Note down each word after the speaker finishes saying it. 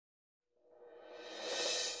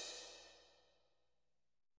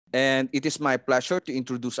And it is my pleasure to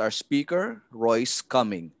introduce our speaker, Royce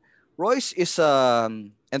Cumming. Royce is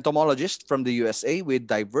an entomologist from the USA with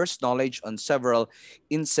diverse knowledge on several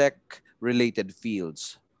insect-related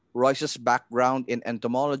fields. Royce's background in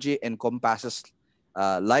entomology encompasses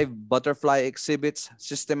live butterfly exhibits,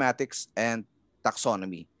 systematics, and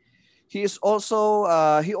taxonomy. He also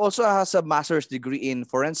has a master's degree in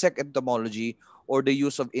forensic entomology or the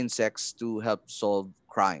use of insects to help solve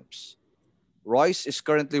crimes. Royce is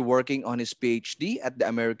currently working on his PhD at the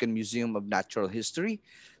American Museum of Natural History,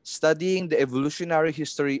 studying the evolutionary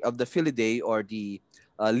history of the Felidae or the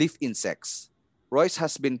leaf insects. Royce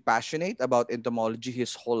has been passionate about entomology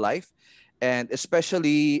his whole life, and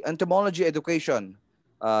especially entomology education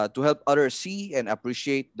to help others see and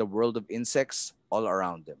appreciate the world of insects all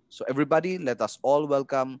around them. So, everybody, let us all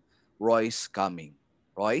welcome Royce Cumming.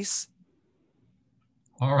 Royce?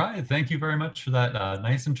 All right. Thank you very much for that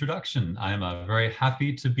nice introduction. I'm very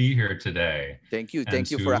happy to be here today Thank you. and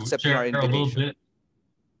Thank you for to accepting our share a little invitation. bit.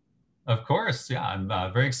 Of course, yeah, I'm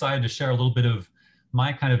very excited to share a little bit of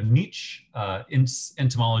my kind of niche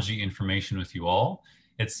entomology information with you all.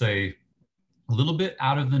 It's a little bit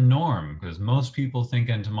out of the norm because most people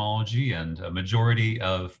think entomology, and a majority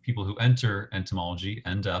of people who enter entomology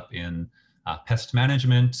end up in pest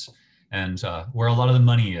management and where a lot of the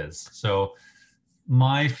money is. So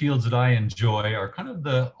my fields that I enjoy are kind of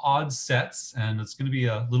the odd sets, and it's going to be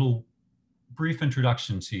a little brief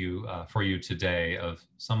introduction to you for you today of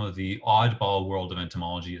some of the oddball world of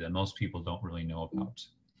entomology that most people don't really know about.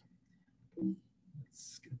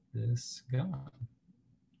 Let's get this going.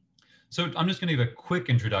 So I'm just going to give a quick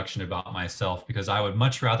introduction about myself because I would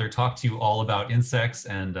much rather talk to you all about insects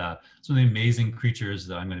and some of the amazing creatures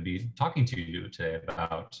that I'm going to be talking to you today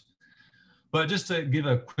about. But just to give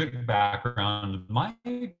a quick background, my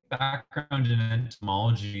background in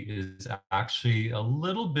entomology is actually a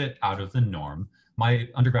little bit out of the norm. My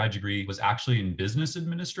undergrad degree was actually in business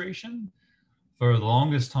administration. For the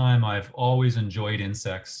longest time, I've always enjoyed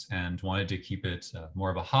insects and wanted to keep it more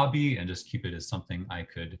of a hobby and just keep it as something I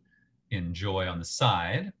could enjoy on the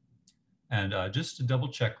side. And just to double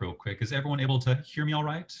check real quick, is everyone able to hear me all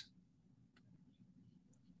right?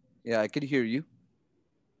 Yeah, I can hear you.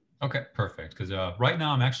 Okay, perfect. Because right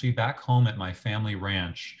now I'm actually back home at my family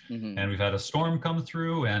ranch, and we've had a storm come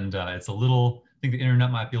through, and it's a little, I think the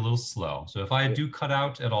internet might be a little slow. So if I do cut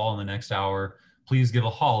out at all in the next hour, please give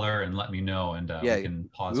a holler and let me know, and we can We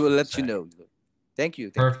pause will for a let you sec. know. Thank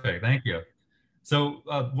you. Thank you. Perfect, thank you. So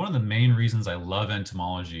one of the main reasons I love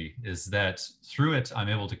entomology is that through it, I'm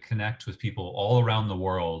able to connect with people all around the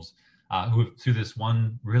world who, through this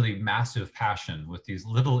one really massive passion with these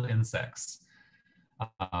little insects.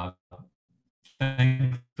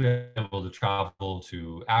 Thankfully, I'm able to travel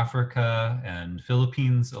to Africa and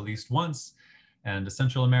Philippines at least once, and to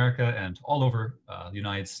Central America and all over the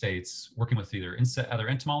United States, working with either other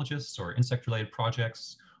entomologists or insect-related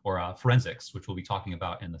projects or forensics, which we'll be talking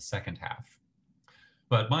about in the second half.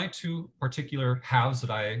 But my two particular halves that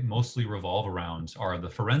I mostly revolve around are the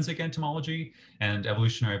forensic entomology and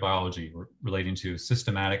evolutionary biology relating to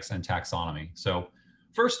systematics and taxonomy. So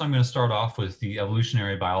first, I'm going to start off with the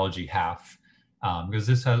evolutionary biology half, because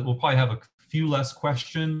we'll probably have a few less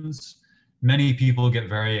questions. Many people get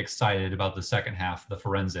very excited about the second half, the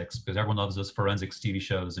forensics, because everyone loves those forensics TV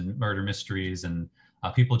shows and murder mysteries, and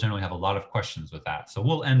people generally have a lot of questions with that. So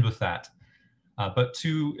we'll end with that. But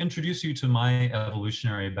to introduce you to my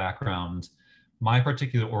evolutionary background, my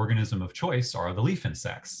particular organism of choice are the leaf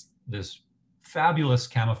insects, this fabulous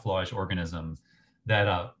camouflage organism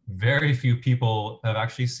that very few people have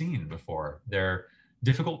actually seen before. They're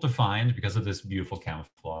difficult to find because of this beautiful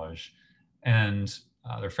camouflage, and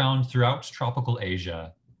they're found throughout tropical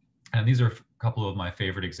Asia. And these are a couple of my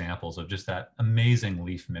favorite examples of just that amazing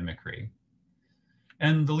leaf mimicry.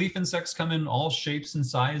 And the leaf insects come in all shapes and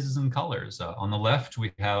sizes and colors. On the left,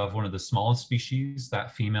 we have one of the smallest species.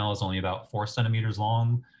 That female is only about 4 centimeters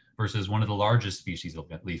long versus one of the largest species of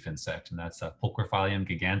leaf insect, and that's Pulchrophyllium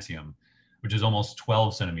giganteum, which is almost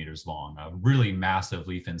 12 centimeters long, a really massive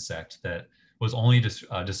leaf insect that was only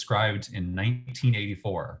described in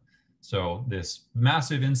 1984. So this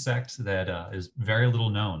massive insect that is very little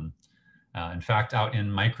known. In fact, out in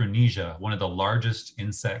Micronesia, one of the largest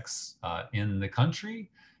insects in the country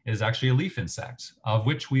is actually a leaf insect, of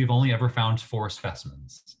which we've only ever found 4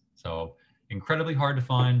 specimens. So incredibly hard to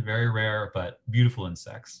find, very rare, but beautiful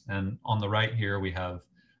insects. And on the right here, we have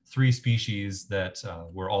 3 species that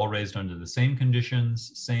were all raised under the same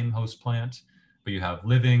conditions, same host plant, but you have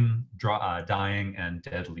living, dying, and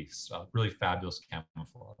dead leaves. Really fabulous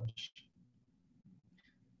camouflage.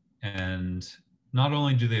 And not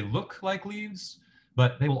only do they look like leaves,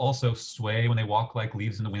 but they will also sway when they walk like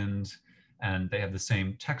leaves in the wind, and they have the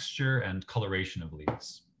same texture and coloration of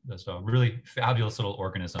leaves. That's a really fabulous little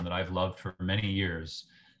organism that I've loved for many years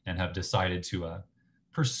and have decided to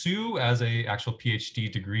pursue as a actual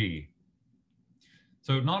PhD degree.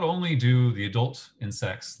 So not only do the adult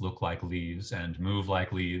insects look like leaves and move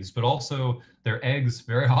like leaves, but also their eggs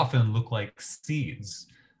very often look like seeds.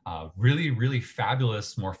 Really, really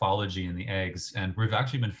fabulous morphology in the eggs. And we've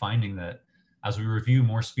actually been finding that as we review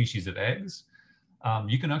more species of eggs,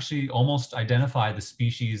 you can actually almost identify the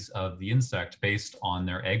species of the insect based on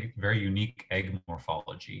their very unique egg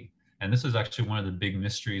morphology. And this is actually one of the big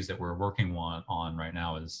mysteries that we're working on right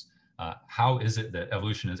now is how is it that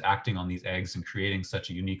evolution is acting on these eggs and creating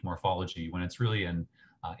such a unique morphology when it's really an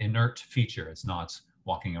inert feature. It's not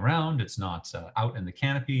walking around, it's not out in the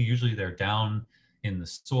canopy. Usually they're down in the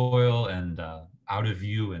soil and out of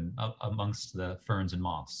view and up amongst the ferns and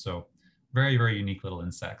moss. So very, very unique little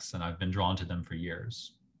insects, and I've been drawn to them for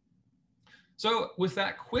years. So with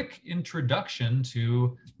that quick introduction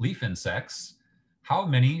to leaf insects, how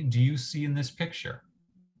many do you see in this picture?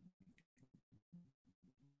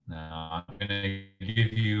 Now, I'm going to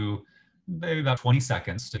give you maybe about 20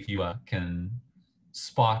 seconds if you can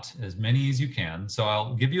spot as many as you can. So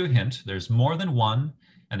I'll give you a hint. There's more than one,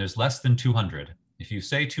 and there's less than 200. If you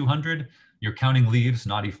say 200, you're counting leaves,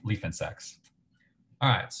 not leaf insects. All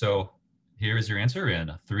right, so here is your answer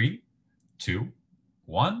in 3, 2,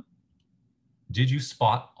 1. Did you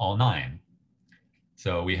spot all 9?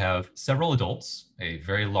 So we have several adults, a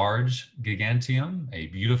very large giganteum, a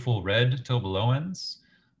beautiful red toboloans,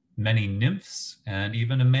 many nymphs, and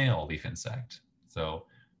even a male leaf insect. So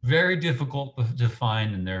very difficult to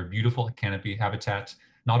find in their beautiful canopy habitat.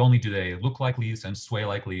 Not only do they look like leaves and sway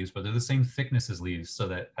like leaves, but they're the same thickness as leaves, so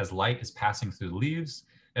that as light is passing through the leaves,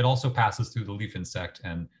 it also passes through the leaf insect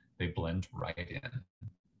and they blend right in.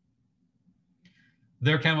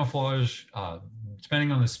 Their camouflage,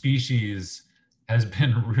 depending on the species, has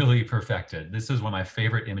been really perfected. This is one of my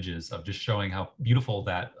favorite images of just showing how beautiful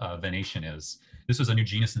that venation is. This was a new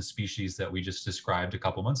genus and species that we just described a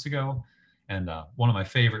couple months ago. And one of my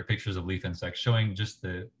favorite pictures of leaf insects showing just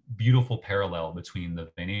the beautiful parallel between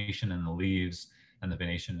the venation and the leaves and the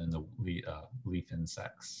venation and the leaf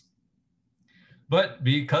insects. But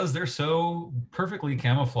because they're so perfectly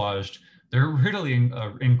camouflaged, they're really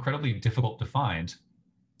incredibly difficult to find.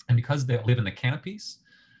 And because they live in the canopies,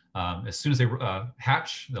 as soon as they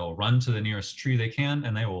hatch, they'll run to the nearest tree they can,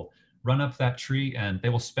 and they will run up that tree, and they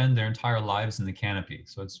will spend their entire lives in the canopy.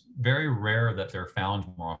 So it's very rare that they're found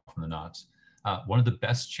more often than not. One of the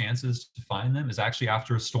best chances to find them is actually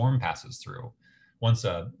after a storm passes through. Once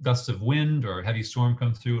a gust of wind or a heavy storm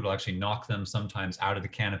comes through, it'll actually knock them sometimes out of the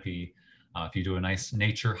canopy. If you do a nice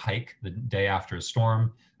nature hike the day after a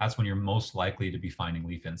storm, that's when you're most likely to be finding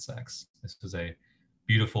leaf insects. This is a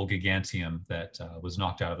beautiful giganteum that was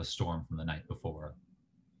knocked out of a storm from the night before.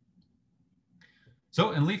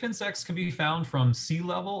 So, and leaf insects can be found from sea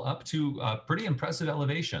level up to pretty impressive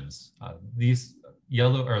elevations. These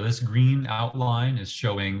yellow or this green outline is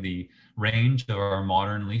showing the range of our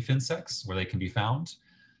modern leaf insects where they can be found.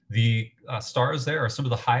 The stars there are some of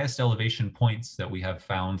the highest elevation points that we have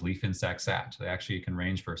found leaf insects at. They actually can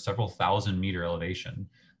range for several thousand-meter elevation,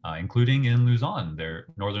 including in Luzon.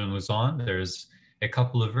 Northern Luzon, there's a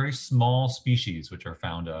couple of very small species which are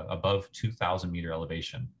found above 2,000-meter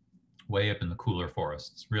elevation, way up in the cooler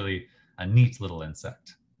forests. It's really a neat little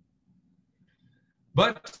insect.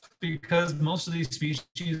 But because most of these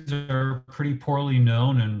species are pretty poorly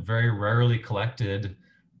known and very rarely collected,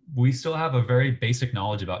 we still have a very basic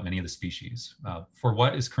knowledge about many of the species. For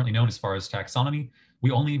what is currently known as far as taxonomy,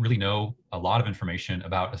 we only really know a lot of information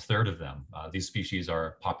about a third of them. These species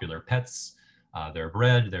are popular pets. They're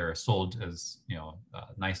bred, they're sold as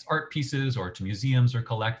nice art pieces or to museums or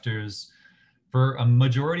collectors. For a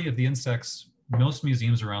majority of the insects, most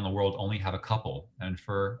museums around the world only have a couple. And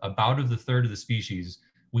for about a third of the species,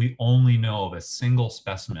 we only know of a single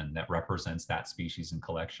specimen that represents that species in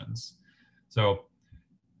collections. So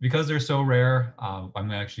because they're so rare, I'm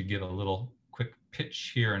gonna actually give a little quick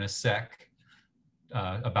pitch here in a sec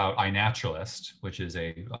about iNaturalist, which is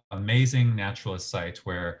an amazing naturalist site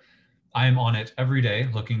where I'm on it every day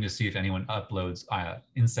looking to see if anyone uploads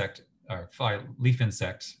insect or leaf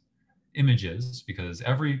insect images, because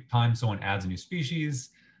every time someone adds a new species,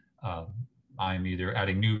 I'm either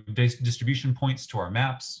adding new distribution points to our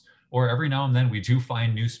maps, or every now and then we do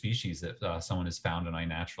find new species that someone has found in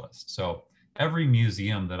iNaturalist. So every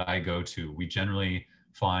museum that I go to, we generally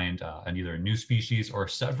find either a new species or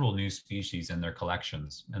several new species in their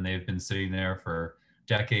collections, and they've been sitting there for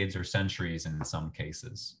decades or centuries in some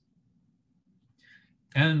cases.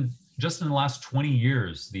 And just in the last 20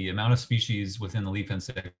 years, the amount of species within the leaf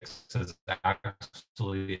insects has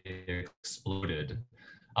actually exploded.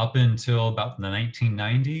 Up until about the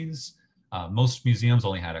 1990s, most museums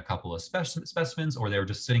only had a couple of specimens, or they were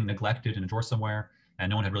just sitting neglected in a drawer somewhere, and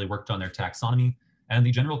no one had really worked on their taxonomy. And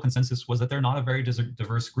the general consensus was that they're not a very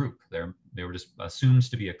diverse group. They were just assumed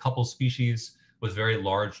to be a couple species with very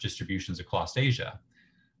large distributions across Asia.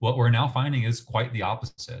 What we're now finding is quite the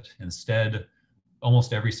opposite. Instead,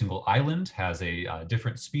 almost every single island has a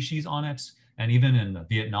different species on it. And even in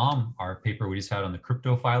Vietnam, our paper we just had on the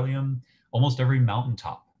cryptophylium, almost every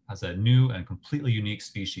mountaintop has a new and completely unique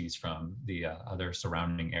species from the other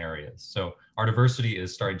surrounding areas. So our diversity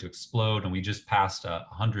is starting to explode, and we just passed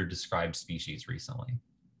 100 described species recently.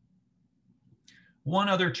 One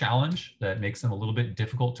other challenge that makes them a little bit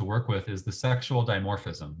difficult to work with is the sexual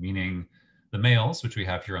dimorphism, meaning the males, which we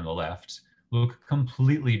have here on the left, look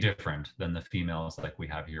completely different than the females like we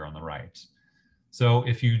have here on the right. So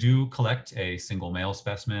if you do collect a single male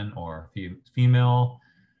specimen or female,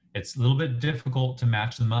 it's a little bit difficult to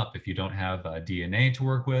match them up if you don't have DNA to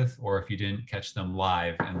work with, or if you didn't catch them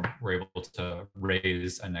live and were able to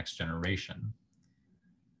raise a next generation.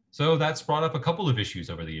 So that's brought up a couple of issues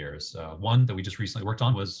over the years. One that we just recently worked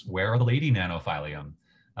on was, where are the lady nanophylium?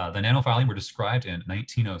 The nanophylium were described in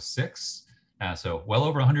 1906, so well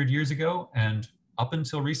over 100 years ago, and up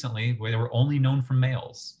until recently, they were only known from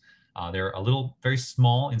males. They're a little, very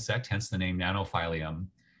small insect, hence the name nanophylium.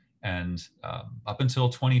 And up until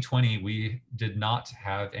 2020, we did not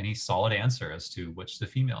have any solid answer as to which the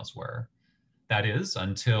females were. That is,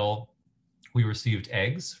 until we received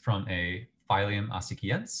eggs from a Phylum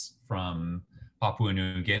Assiciens from Papua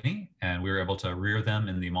New Guinea, and we were able to rear them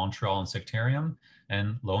in the Montreal Insectarium.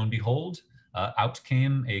 And lo and behold, out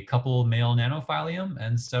came a couple male nanophylium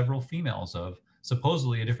and several females of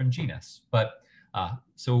supposedly a different genus. But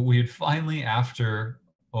so we had finally, after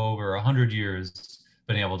over 100 years,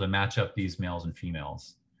 been able to match up these males and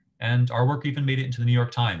females. And our work even made it into the New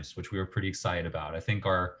York Times, which we were pretty excited about. I think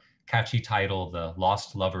our catchy title, "The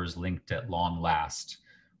Lost Lovers Linked at Long Last,"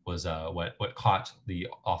 was what caught the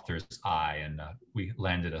author's eye, and we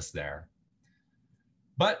landed us there.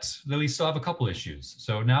 But we still have a couple issues.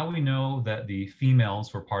 So now we know that the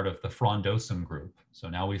females were part of the Frondosum group. So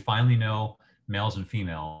now we finally know males and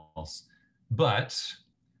females, but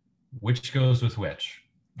which goes with which?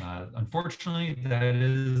 Unfortunately, that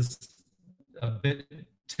is a bit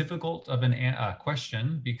difficult of a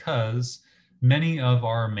question, because many of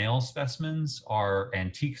our male specimens are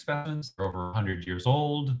antique specimens. They're over 100 years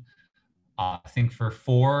old. I think for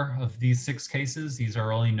 4 of these 6 cases, these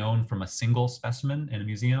are only known from a single specimen in a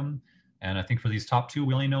museum. And I think for these top 2,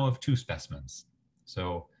 we only know of 2 specimens.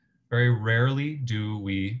 So very rarely do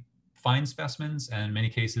we find specimens, and in many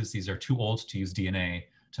cases, these are too old to use DNA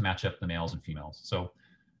to match up the males and females. So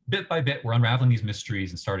bit by bit, we're unraveling these mysteries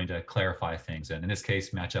and starting to clarify things, and in this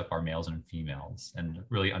case, match up our males and females and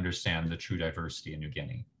really understand the true diversity in New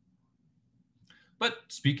Guinea. But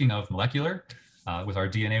speaking of molecular, with our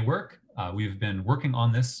DNA work, we've been working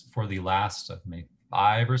on this for the last maybe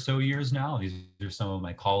 5 or so years now. These are some of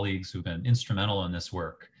my colleagues who've been instrumental in this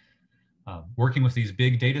work. Working with these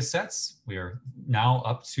big data sets, we are now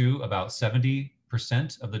up to about 70%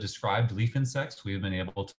 of the described leaf insects we've been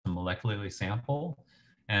able to molecularly sample.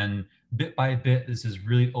 And bit by bit, this is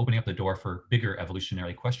really opening up the door for bigger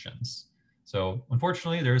evolutionary questions. So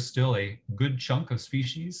unfortunately, there's still a good chunk of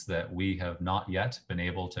species that we have not yet been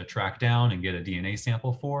able to track down and get a DNA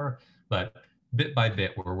sample for, but bit by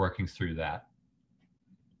bit, we're working through that.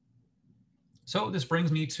 So this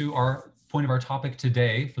brings me to our point of our topic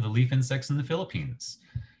today for the leaf insects in the Philippines.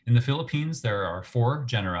 In the Philippines, there are 4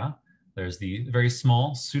 genera. There's the very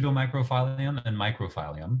small Pseudomicrophylium and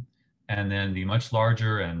Microphylium, and then the much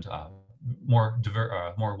larger and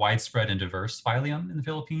more widespread and diverse Phylium in the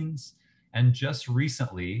Philippines. And just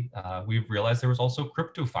recently, we've realized there was also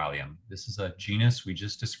Cryptophylium. This is a genus we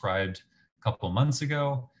just described a couple of months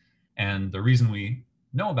ago. And the reason we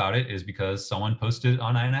know about it is because someone posted it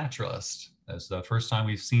on iNaturalist. That's the first time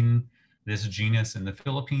we've seen this genus in the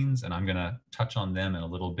Philippines, and I'm gonna touch on them in a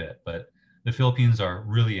little bit. But the Philippines are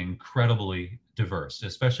really incredibly diverse,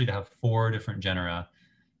 especially to have 4 different genera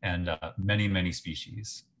and many, many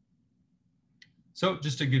species. So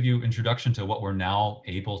just to give you introduction to what we're now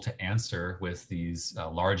able to answer with these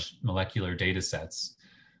large molecular data sets,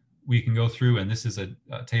 we can go through, and this is a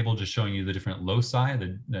table just showing you the different loci,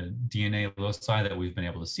 the DNA loci that we've been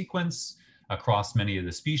able to sequence across many of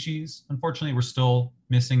the species. Unfortunately, we're still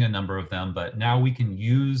missing a number of them, but now we can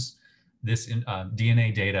use this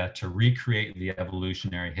DNA data to recreate the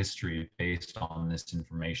evolutionary history based on this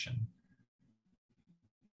information.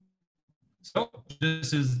 So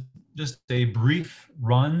this is just a brief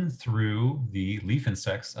run through the leaf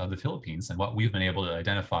insects of the Philippines and what we've been able to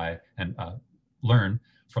identify and learn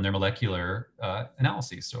from their molecular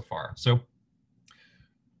analyses so far. So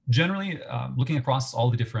generally, looking across all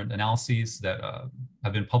the different analyses that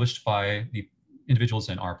have been published by the individuals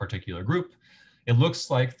in our particular group, it looks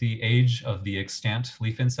like the age of the extant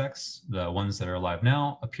leaf insects, the ones that are alive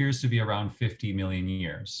now, appears to be around 50 million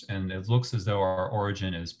years. And it looks as though our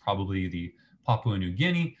origin is probably the Papua New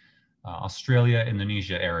Guinea, Australia,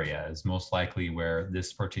 Indonesia area is most likely where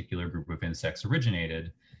this particular group of insects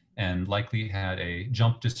originated, and likely had a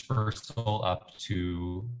jump dispersal up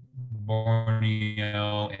to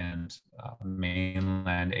Borneo and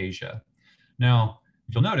mainland Asia. Now,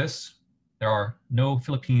 if you'll notice, there are no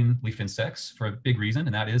Philippine leaf insects for a big reason,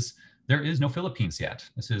 and that is there is no Philippines yet.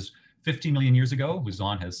 This is 50 million years ago.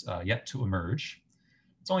 Luzon has yet to emerge.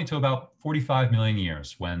 It's only to about 45 million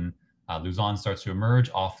years when Luzon starts to emerge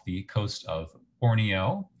off the coast of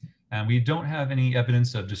Borneo. And we don't have any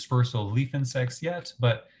evidence of dispersal of leaf insects yet,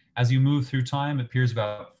 but as you move through time, it appears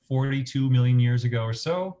about 42 million years ago or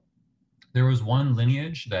so, there was one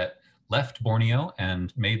lineage that left Borneo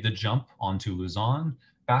and made the jump onto Luzon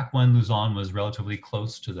back when Luzon was relatively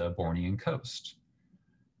close to the Bornean coast.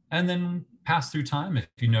 And then pass through time. If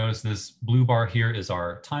you notice, this blue bar here is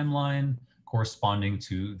our timeline corresponding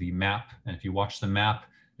to the map. And if you watch the map,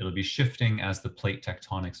 it'll be shifting as the plate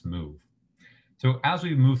tectonics move. So as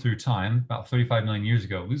we move through time, about 35 million years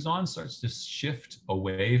ago, Luzon starts to shift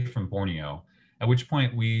away from Borneo, at which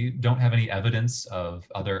point we don't have any evidence of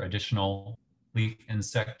other additional leaf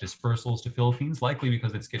insect dispersals to Philippines, likely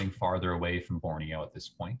because it's getting farther away from Borneo at this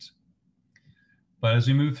point. But as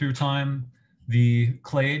we move through time, the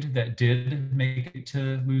clade that did make it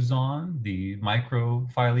to Luzon, the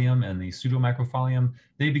microphylium and the pseudomicrophylium,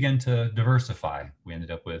 they began to diversify. We ended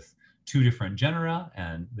up with 2 different genera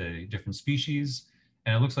and the different species.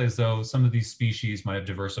 And it looks like as though some of these species might have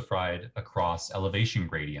diversified across elevation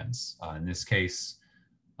gradients. In this case,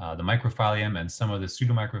 the microphylium and some of the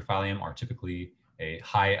pseudomicrophylium are typically a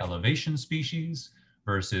high elevation species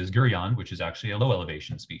versus Gurion, which is actually a low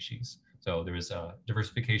elevation species. So there is a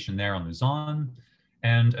diversification there on Luzon.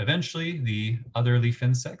 And eventually the other leaf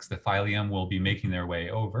insects, the phylum, will be making their way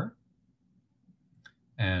over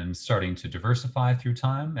and starting to diversify through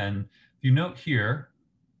time. And if you note here,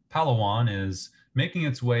 Palawan is making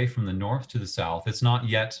its way from the north to the south. It's not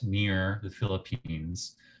yet near the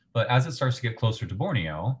Philippines, but as it starts to get closer to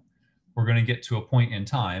Borneo, we're going to get to a point in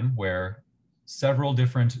time where several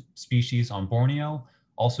different species on Borneo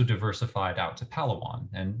also diversified out to Palawan.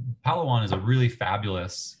 And Palawan is a really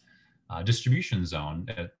fabulous distribution zone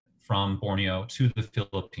from Borneo to the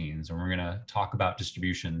Philippines. And we're going to talk about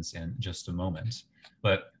distributions in just a moment.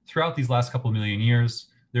 But throughout these last couple million years,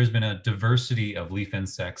 there's been a diversity of leaf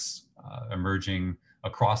insects emerging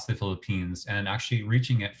across the Philippines and actually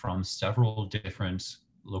reaching it from several different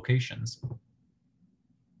locations.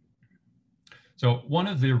 So one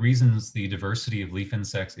of the reasons the diversity of leaf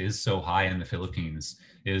insects is so high in the Philippines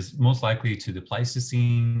is most likely to the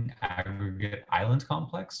Pleistocene Aggregate Island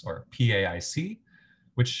Complex, or PAIC,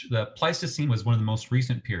 which the Pleistocene was one of the most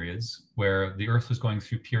recent periods where the Earth was going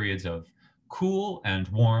through periods of cool and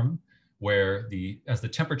warm, where as the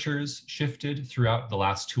temperatures shifted throughout the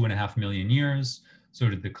last 2.5 million years, so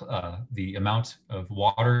did the amount of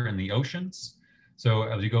water in the oceans. So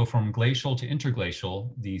as you go from glacial to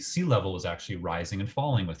interglacial, the sea level is actually rising and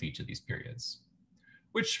falling with each of these periods,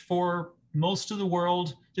 which for most of the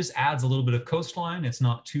world just adds a little bit of coastline. It's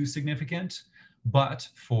not too significant, but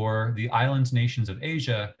for the island nations of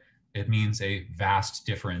Asia, it means a vast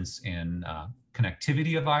difference in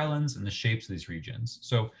connectivity of islands and the shapes of these regions.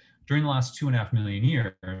 So during the last 2.5 million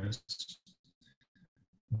years,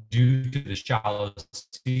 due to the shallow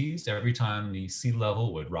seas, every time the sea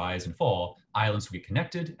level would rise and fall, islands would be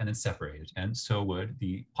connected and then separated. And so would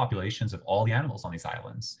the populations of all the animals on these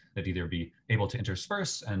islands. They'd either be able to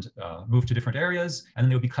intersperse and move to different areas, and then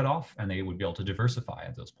they would be cut off and they would be able to diversify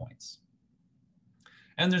at those points.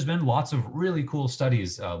 And there's been lots of really cool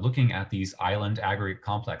studies looking at these island aggregate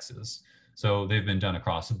complexes. So they've been done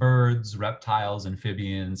across birds, reptiles,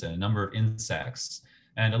 amphibians, and a number of insects.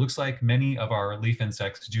 And it looks like many of our leaf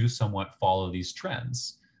insects do somewhat follow these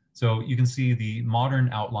trends. So you can see the modern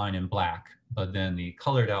outline in black, but then the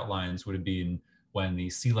colored outlines would have been when the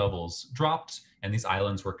sea levels dropped and these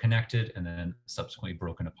islands were connected and then subsequently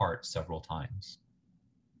broken apart several times.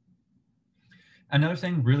 Another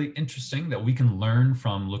thing really interesting that we can learn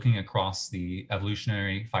from looking across the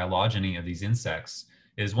evolutionary phylogeny of these insects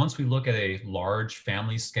is once we look at a large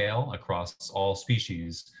family scale across all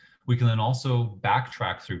species, we can then also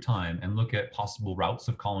backtrack through time and look at possible routes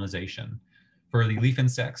of colonization. For the leaf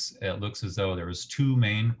insects, it looks as though there was three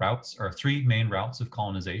main routes of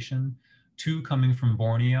colonization, two coming from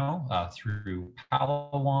Borneo through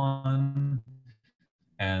Palawan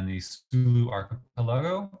and the Sulu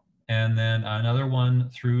archipelago, and then another one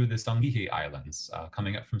through the Sangihe Islands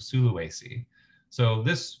coming up from Sulawesi. So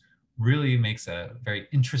this really makes a very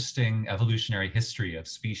interesting evolutionary history of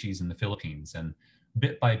species in the Philippines. And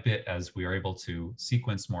bit by bit, as we are able to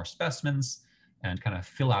sequence more specimens and kind of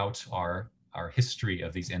fill out our history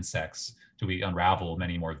of these insects, do we unravel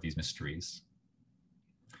many more of these mysteries.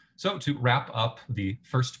 So to wrap up the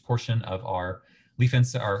first portion of our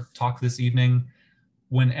our talk this evening,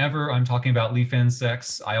 whenever I'm talking about leaf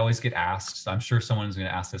insects, I always get asked, I'm sure someone's going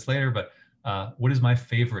to ask this later, but what is my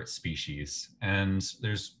favorite species? And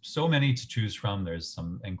there's so many to choose from. There's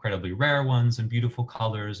some incredibly rare ones and beautiful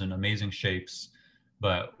colors and amazing shapes.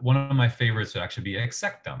 But one of my favorites would actually be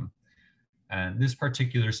Exectum. And this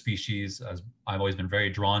particular species, as I've always been very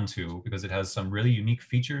drawn to, because it has some really unique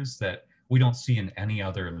features that we don't see in any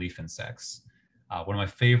other leaf insects. One of my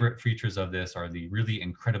favorite features of this are the really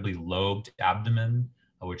incredibly lobed abdomen,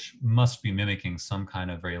 which must be mimicking some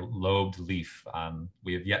kind of very lobed leaf.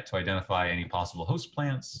 We have yet to identify any possible host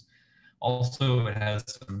plants. Also, it has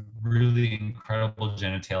some really incredible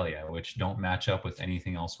genitalia, which don't match up with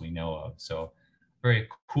anything else we know of. So very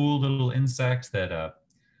cool little insect that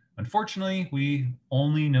unfortunately, we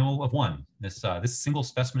only know of one. This single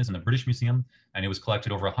specimen is in the British Museum, and it was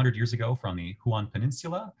collected over 100 years ago from the Huon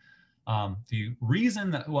Peninsula. The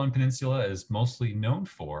reason that Huon Peninsula is mostly known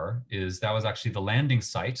for is that was actually the landing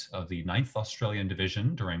site of the 9th Australian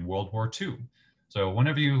Division during World War II. So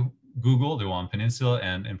whenever you Google the Huon Peninsula,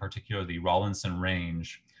 and in particular the Rawlinson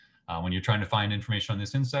Range, when you're trying to find information on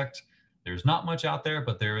this insect, there's not much out there,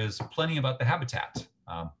 but there is plenty about the habitat.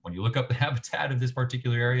 When you look up the habitat of this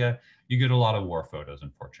particular area, you get a lot of war photos,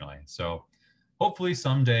 unfortunately. So hopefully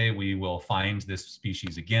someday we will find this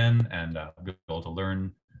species again and be able to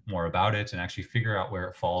learn more about it and actually figure out where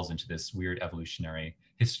it falls into this weird evolutionary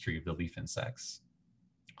history of the leaf insects.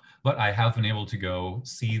 But I have been able to go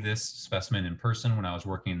see this specimen in person when I was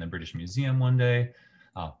working in the British Museum one day.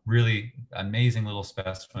 Really amazing little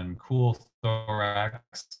specimen, cool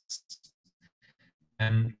thorax.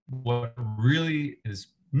 And what really is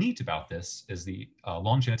neat about this is the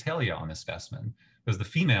long genitalia on this specimen, because the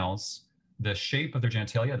females, the shape of their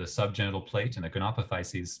genitalia, the subgenital plate and the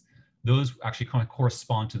gonopophyses, those actually kind of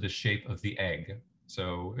correspond to the shape of the egg.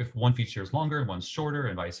 So if one feature is longer and one's shorter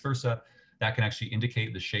and vice versa, that can actually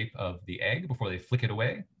indicate the shape of the egg before they flick it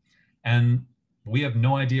away. And we have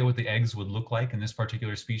no idea what the eggs would look like in this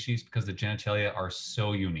particular species because the genitalia are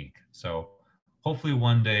so unique. So hopefully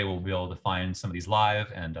one day we'll be able to find some of these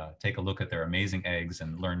live and take a look at their amazing eggs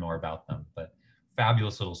and learn more about them. But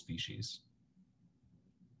fabulous little species.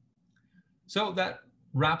 So that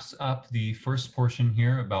wraps up the first portion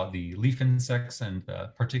here about the leaf insects and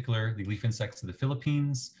particular the leaf insects of the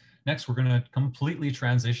Philippines. Next, we're going to completely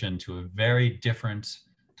transition to a very different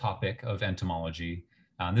topic of entomology.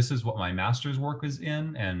 This is what my master's work is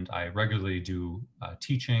in, and I regularly do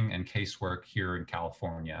teaching and casework here in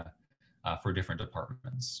California for different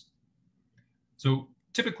departments. So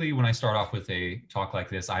typically when I start off with a talk like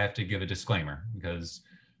this, I have to give a disclaimer because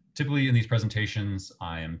typically in these presentations,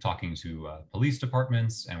 I am talking to police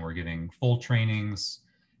departments and we're giving full trainings.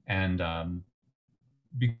 And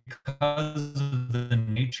because of the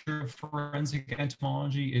nature of forensic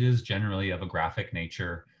entomology, it is generally of a graphic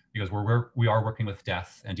nature because we are working with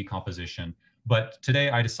death and decomposition. But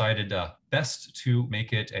today I decided best to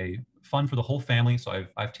make it a fun for the whole family. So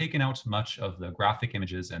I've taken out much of the graphic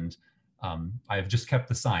images and I've just kept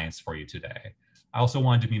the science for you today. I also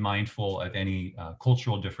wanted to be mindful of any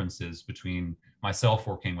cultural differences between myself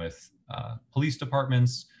working with police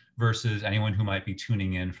departments versus anyone who might be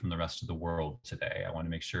tuning in from the rest of the world today. I want to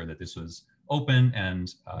make sure that this was open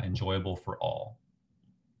and enjoyable for all.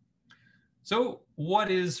 So what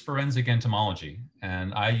is forensic entomology?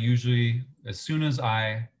 And I usually, as soon as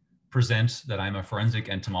I present that I'm a forensic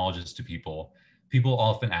entomologist to people, people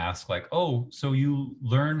often ask like, oh, so you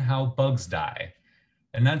learn how bugs die?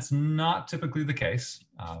 And that's not typically the case.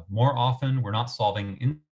 More often, we're not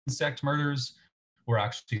solving insect murders. We're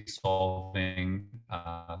actually solving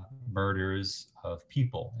murders of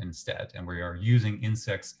people instead. And we are using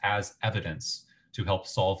insects as evidence to help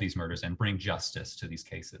solve these murders and bring justice to these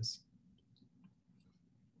cases.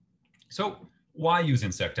 So why use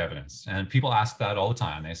insect evidence? And people ask that all the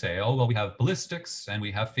time. They say, oh, well, we have ballistics and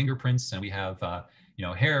we have fingerprints and we have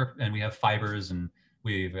hair and we have fibers and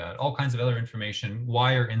We've got all kinds of other information.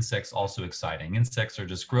 Why are insects also exciting? Insects are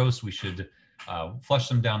just gross. We should flush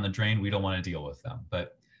them down the drain. We don't want to deal with them.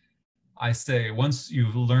 But I say once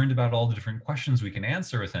you've learned about all the different questions we can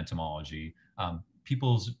answer with entomology,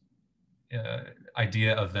 people's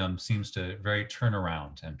idea of them seems to very turn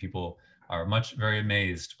around, and people are very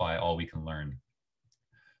amazed by all we can learn.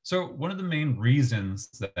 So one of the main reasons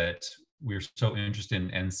that we're so interested in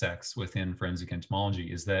insects within forensic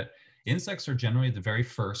entomology is that insects are generally the very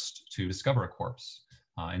first to discover a corpse.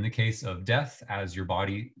 In the case of death, as your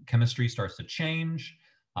body chemistry starts to change,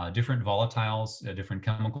 different volatiles, different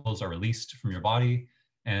chemicals are released from your body.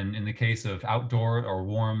 And in the case of outdoor or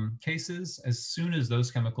warm cases, as soon as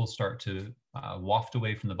those chemicals start to waft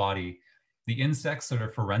away from the body, the insects that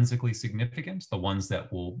are forensically significant, the ones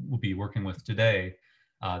that we'll be working with today,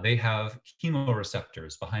 they have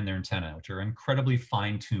chemoreceptors behind their antennae, which are incredibly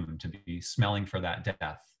fine-tuned to be smelling for that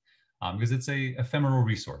death. Because it's a ephemeral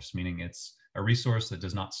resource, meaning it's a resource that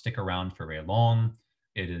does not stick around for very long.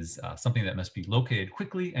 It is something that must be located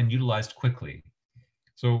quickly and utilized quickly.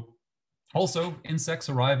 So also, insects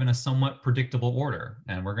arrive in a somewhat predictable order,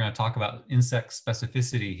 and we're going to talk about insect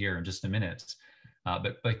specificity here in just a minute.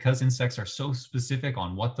 But because insects are so specific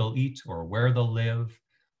on what they'll eat or where they'll live,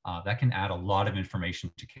 that can add a lot of information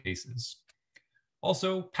to cases.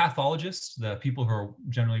 Also, pathologists, the people who are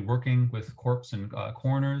generally working with corpse and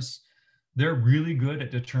coroners, they're really good at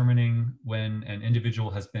determining when an individual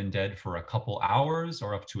has been dead for a couple hours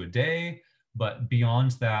or up to a day. But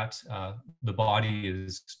beyond that, the body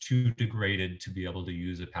is too degraded to be able to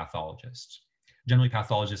use a pathologist. Generally,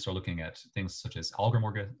 pathologists are looking at things such as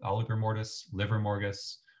alligator mortis, liver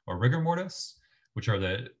mortis, or rigor mortis, which are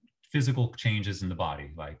the physical changes in the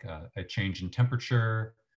body, like a change in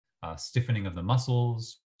temperature, stiffening of the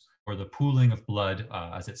muscles, or the pooling of blood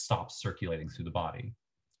as it stops circulating through the body.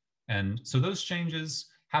 And so those changes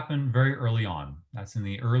happen very early on. That's in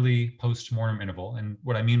the early post-mortem interval. And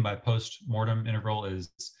what I mean by post-mortem interval is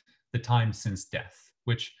the time since death,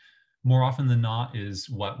 which more often than not is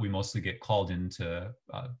what we mostly get called in to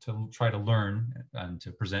try to learn and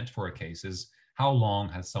to present for a case, is how long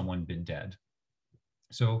has someone been dead.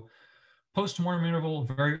 So post-mortem interval,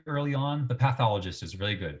 very early on, the pathologist is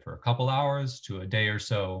really good for a couple hours to a day or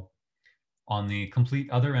so. On the complete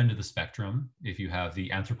other end of the spectrum, if you have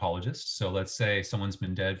the anthropologist, so let's say someone's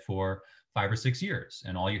been dead for 5 or 6 years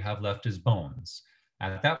and all you have left is bones.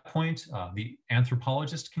 At that point, the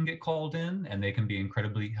anthropologist can get called in and they can be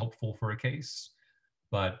incredibly helpful for a case.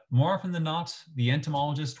 But more often than not, the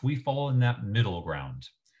entomologist, we fall in that middle ground.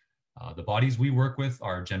 The bodies we work with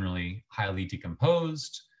are generally highly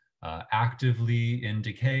decomposed, actively in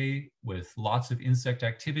decay with lots of insect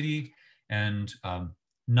activity, and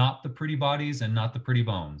not the pretty bodies and not the pretty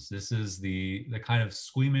bones. This is the kind of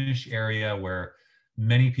squeamish area where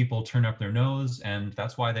many people turn up their nose, and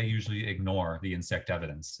that's why they usually ignore the insect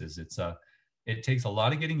evidence. It takes a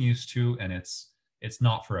lot of getting used to, and it's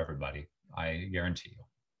not for everybody, I guarantee you.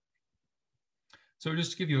 So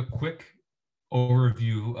just to give you a quick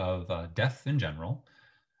overview of death in general,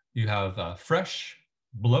 you have fresh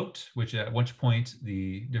bloat, which at which point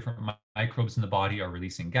the different microbes in the body are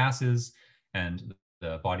releasing gases and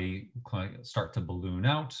the body start to balloon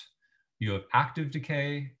out. You have active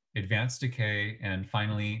decay, advanced decay, and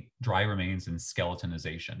finally dry remains and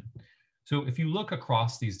skeletonization. So if you look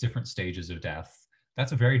across these different stages of death,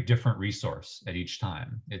 that's a very different resource at each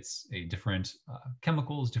time. It's a different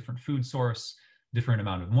chemicals, different food source, different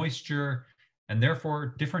amount of moisture, and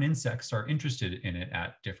therefore different insects are interested in it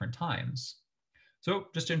at different times. So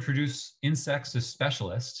just to introduce insects as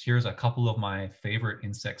specialists, here's a couple of my favorite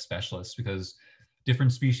insect specialists, because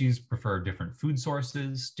different species prefer different food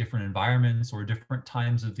sources, different environments, or different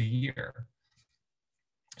times of the year.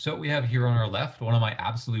 So we have here on our left, one of my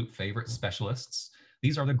absolute favorite specialists.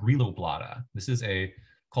 These are the Griloblatta. This is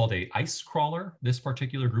called a ice crawler. This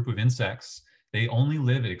particular group of insects, they only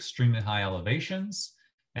live at extremely high elevations,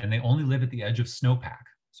 and they only live at the edge of snowpack.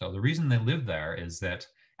 So the reason they live there is that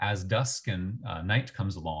as dusk and night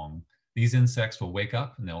comes along, these insects will wake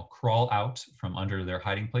up and they'll crawl out from under their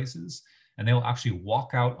hiding places, and they will actually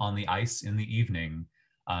walk out on the ice in the evening,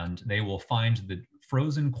 and they will find the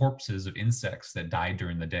frozen corpses of insects that died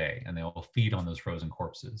during the day, and they will feed on those frozen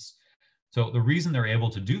corpses. So the reason they're able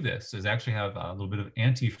to do this is actually have a little bit of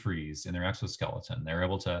antifreeze in their exoskeleton. They're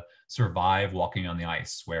able to survive walking on the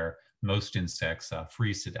ice, where most insects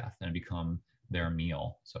freeze to death and become their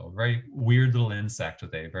meal. So a very weird little insect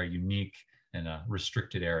with a very unique and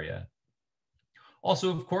restricted area. Also,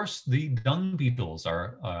 of course, the dung beetles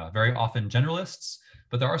are very often generalists,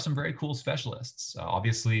 but there are some very cool specialists.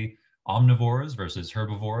 Obviously, Omnivores versus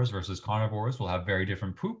herbivores versus carnivores will have very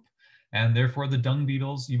different poop. And therefore, the dung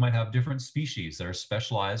beetles, you might have different species that are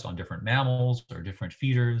specialized on different mammals or different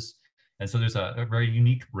feeders. And so there's a very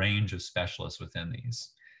unique range of specialists within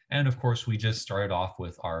these. And of course, we just started off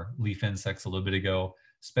with our leaf insects a little bit ago,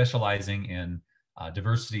 specializing in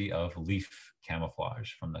diversity of leaf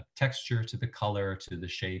camouflage, from the texture to the color to the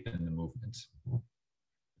shape and the movement.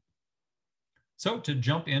 So to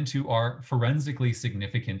jump into our forensically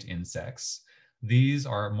significant insects, these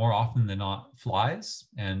are more often than not flies,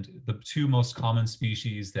 and the two most common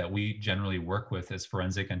species that we generally work with as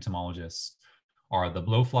forensic entomologists are the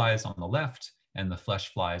blowflies on the left and the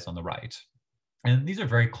flesh flies on the right. And these are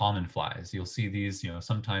very common flies. You'll see these,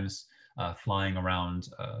 sometimes flying around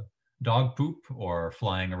dog poop, or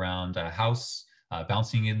flying around a house,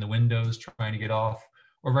 bouncing in the windows, trying to get off,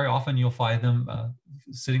 or very often you'll find them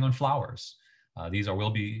sitting on flowers.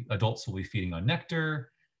 Adults will be feeding on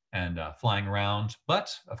nectar and flying around.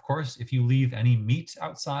 But of course, if you leave any meat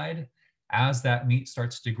outside, as that meat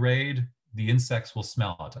starts to degrade, the insects will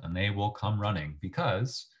smell it and they will come running,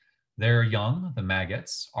 because their young, the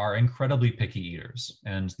maggots, are incredibly picky eaters.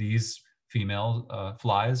 And these female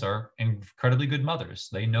flies are incredibly good mothers.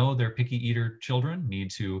 They know their picky eater children need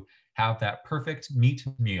to have that perfect meat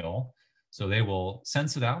meal. So they will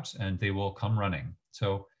sense it out and they will come running.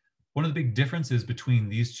 So one of the big differences between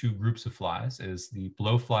these two groups of flies is the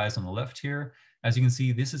blowflies on the left here. As you can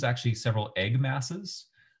see, this is actually several egg masses.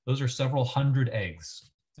 Those are several hundred eggs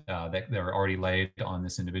that are already laid on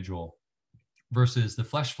this individual, versus the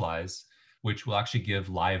flesh flies, which will actually give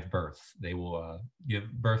live birth. They will give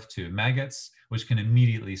birth to maggots, which can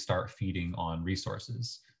immediately start feeding on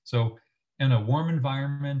resources. So in a warm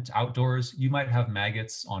environment outdoors, you might have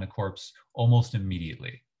maggots on a corpse almost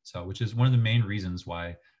immediately. So, which is one of the main reasons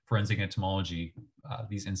why forensic entomology,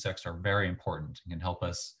 these insects are very important and can help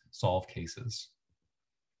us solve cases.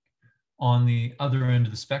 On the other end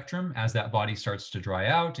of the spectrum, as that body starts to dry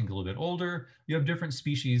out and get a little bit older, you have different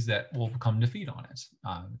species that will come to feed on it.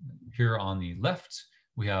 Here on the left,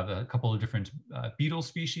 we have a couple of different beetle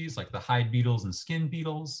species, like the hide beetles and skin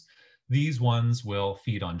beetles. These ones will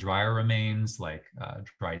feed on drier remains like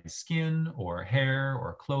dried skin or hair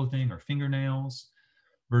or clothing or fingernails,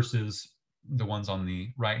 versus the ones on the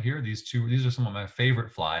right here. These are some of my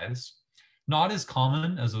favorite flies. Not as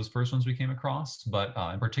common as those first ones we came across, but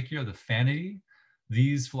in particular the Fanidae.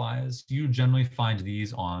 These flies, you generally find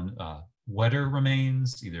these on wetter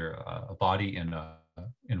remains, either a body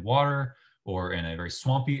in water or in a very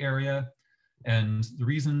swampy area. And the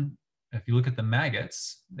reason, if you look at the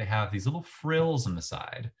maggots, they have these little frills on the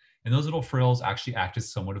side, and those little frills actually act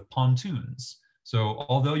as somewhat of pontoons. So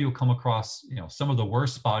although you'll come across, some of the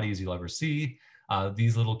worst bodies you'll ever see,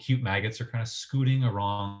 these little cute maggots are kind of scooting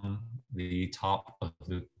around the top of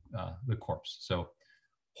the corpse. So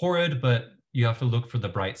horrid, but you have to look for the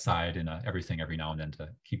bright side in everything every now and then to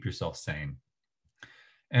keep yourself sane.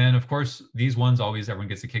 And of course, these ones everyone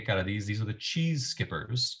gets a kick out of these. These are the cheese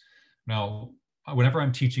skippers. Now, whenever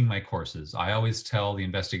I'm teaching my courses, I always tell the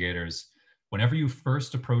investigators, whenever you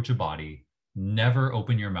first approach a body, never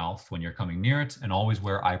open your mouth when you're coming near it, and always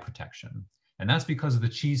wear eye protection. And that's because of the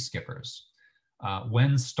cheese skippers.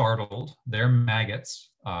 When startled, their maggots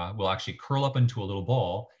will actually curl up into a little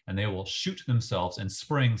ball, and they will shoot themselves and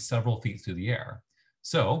spring several feet through the air.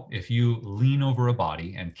 So if you lean over a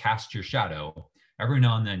body and cast your shadow, every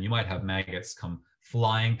now and then you might have maggots come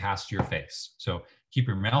flying past your face. So keep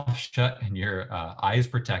your mouth shut and your eyes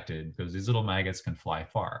protected, because these little maggots can fly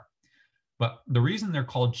far. But the reason they're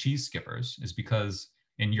called cheese skippers is because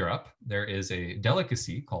in Europe, there is a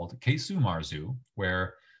delicacy called quesu marzu,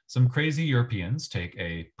 where some crazy Europeans take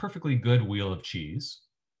a perfectly good wheel of cheese,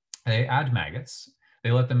 they add maggots, they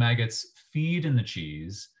let the maggots feed in the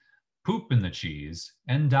cheese, poop in the cheese,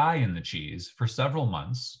 and die in the cheese for several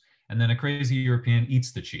months, and then a crazy European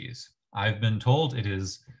eats the cheese. I've been told it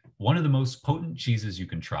is one of the most potent cheeses you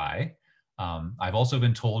can try. I've also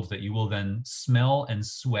been told that you will then smell and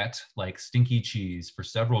sweat like stinky cheese for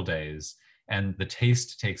several days, and the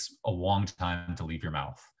taste takes a long time to leave your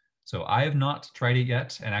mouth. So I have not tried it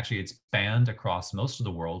yet, and actually it's banned across most of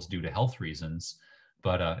the world due to health reasons,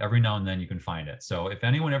 but every now and then you can find it. So if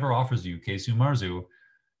anyone ever offers you quesu marzu,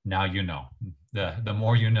 now you know. The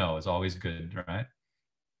more you know is always good, right?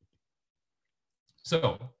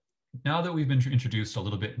 So now that we've been introduced a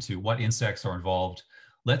little bit into what insects are involved,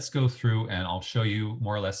 let's go through and I'll show you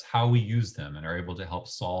more or less how we use them and are able to help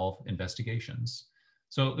solve investigations.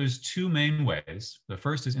 So there's two main ways. The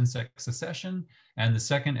first is insect succession, and the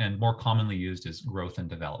second and more commonly used is growth and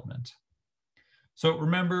development. So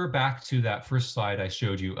remember back to that first slide I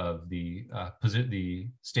showed you of the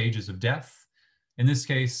stages of death. In this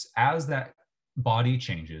case, as that body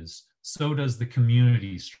changes, so does the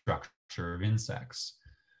community structure of insects.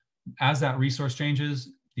 As that resource changes,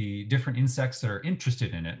 the different insects that are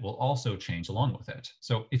interested in it will also change along with it.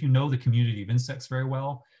 So if you know the community of insects very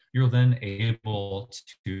well, you're then able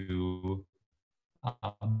to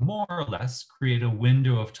more or less create a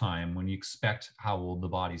window of time when you expect how old the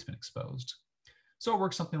body's been exposed. So it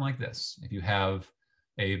works something like this. If you have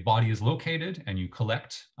a body is located and you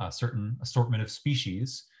collect a certain assortment of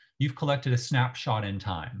species, you've collected a snapshot in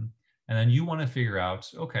time. And then you want to figure out,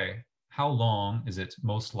 okay, how long is it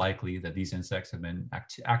most likely that these insects have been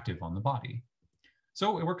active on the body?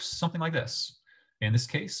 So it works something like this. In this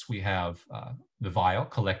case, we have the vial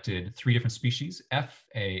collected 3 different species, F,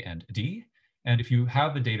 A, and D. And if you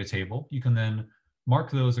have a data table, you can then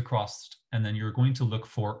mark those across, and then you're going to look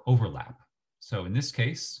for overlap. So in this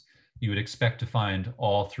case, you would expect to find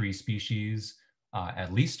all 3 species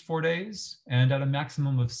at least 4 days and at a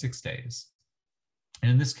maximum of 6 days.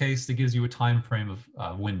 And in this case, it gives you a time frame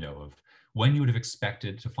of window of when you would have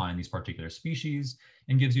expected to find these particular species,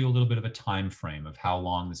 and gives you a little bit of a time frame of how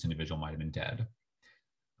long this individual might have been dead.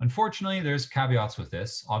 Unfortunately, there's caveats with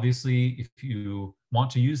this. Obviously, if you want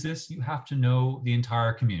to use this, you have to know the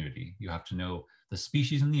entire community. You have to know the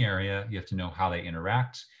species in the area, you have to know how they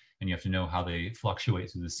interact, and you have to know how they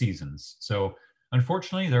fluctuate through the seasons. So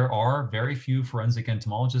unfortunately, there are very few forensic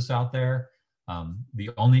entomologists out there.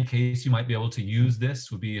 The only case you might be able to use this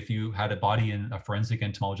would be if you had a body in a forensic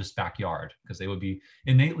entomologist's backyard, because they would be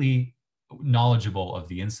innately knowledgeable of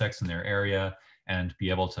the insects in their area and be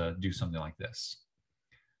able to do something like this.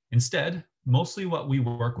 Instead, mostly what we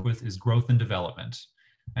work with is growth and development.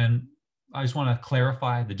 And I just want to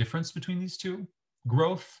clarify the difference between these two.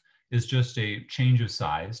 Growth is just a change of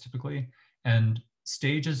size, typically, and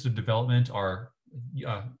stages of development are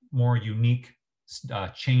more unique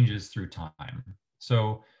changes through time.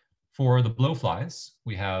 So for the blowflies,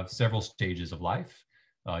 we have several stages of life.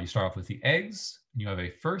 You start off with the eggs, and you have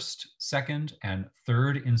a first, second, and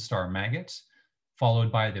third instar maggot,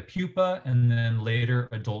 followed by the pupa, and then later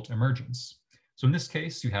adult emergence. So in this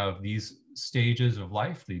case, you have these stages of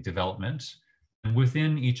life, the development, and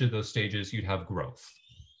within each of those stages, you'd have growth.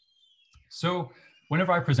 So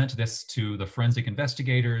whenever I present this to the forensic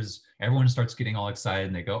investigators, everyone starts getting all excited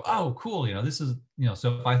and they go, oh, cool, this is,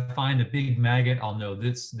 so if I find a big maggot, I'll know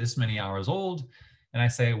this many hours old. And I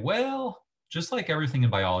say, well, just like everything in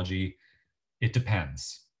biology, it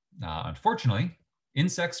depends. Unfortunately,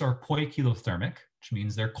 insects are poikilothermic, which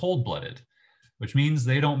means they're cold-blooded, which means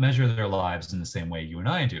they don't measure their lives in the same way you and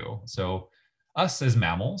I do. So us as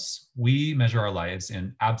mammals, we measure our lives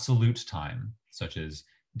in absolute time, such as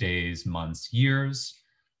days, months, years.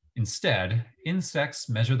 Instead, insects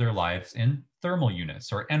measure their lives in thermal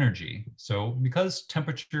units or energy. So because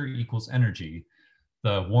temperature equals energy,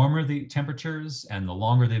 the warmer the temperatures and the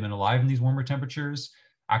longer they've been alive in these warmer temperatures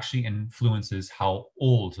actually influences how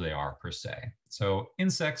old they are per se. So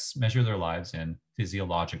insects measure their lives in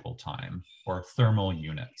physiological time or thermal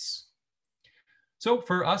units. So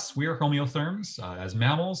for us, we are homeotherms. As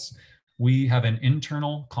mammals, we have an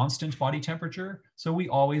internal constant body temperature, so we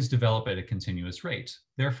always develop at a continuous rate.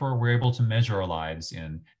 Therefore, we're able to measure our lives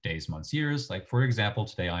in days, months, years. Like, for example,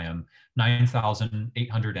 today I am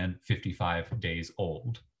 9,855 days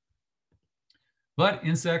old. But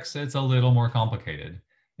insects, it's a little more complicated.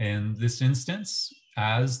 In this instance,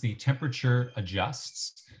 as the temperature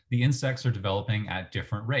adjusts, the insects are developing at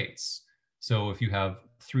different rates. So if you have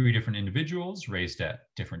 3 different individuals raised at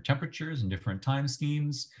different temperatures and different time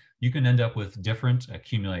schemes, you can end up with different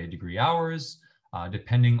accumulated degree hours,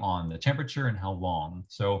 depending on the temperature and how long.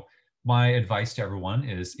 So my advice to everyone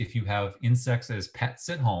is if you have insects as pets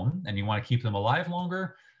at home and you want to keep them alive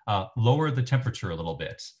longer, lower the temperature a little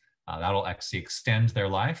bit. That'll actually extend their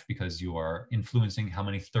life because you are influencing how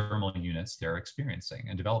many thermal units they're experiencing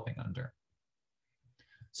and developing under.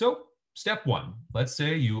 So step 1, let's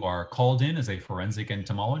say you are called in as a forensic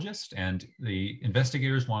entomologist and the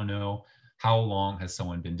investigators want to know how long has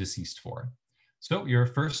someone been deceased for. So your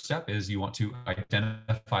first step is you want to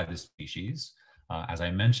identify the species. As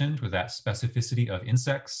I mentioned, with that specificity of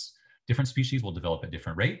insects, different species will develop at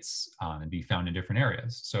different rates and be found in different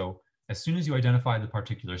areas. So as soon as you identify the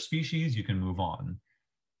particular species, you can move on.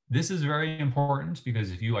 This is very important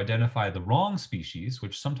because if you identify the wrong species,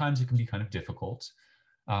 which sometimes it can be kind of difficult,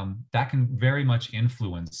 that can very much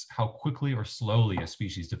influence how quickly or slowly a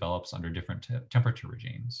species develops under different temperature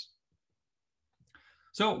regimes.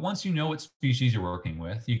 So once you know what species you're working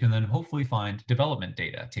with, you can then hopefully find development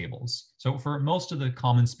data tables. So for most of the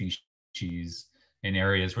common species, In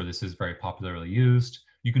areas where this is very popularly used,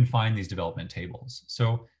 you can find these development tables.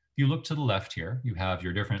 So if you look to the left here, you have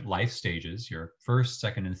your different life stages, your first,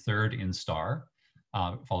 second, and third instar,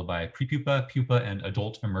 followed by prepupa, pupa, and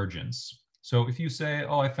adult emergence. So if you say,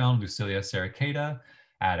 oh, I found Lucilia sericata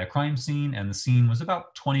at a crime scene and the scene was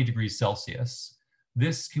about 20 degrees Celsius,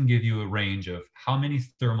 this can give you a range of how many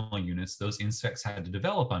thermal units those insects had to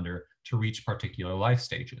develop under to reach particular life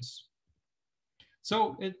stages.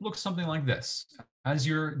 So it looks something like this. As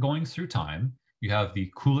you're going through time, you have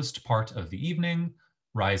the coolest part of the evening,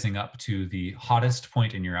 rising up to the hottest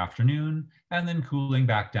point in your afternoon, and then cooling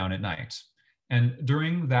back down at night. And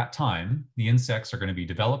during that time, the insects are going to be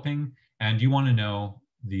developing, and you want to know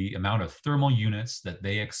the amount of thermal units that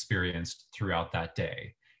they experienced throughout that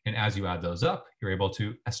day. And as you add those up, you're able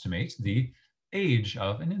to estimate the age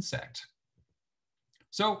of an insect.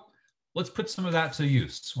 So let's put some of that to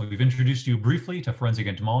use. We've introduced you briefly to forensic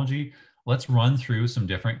entomology. Let's run through some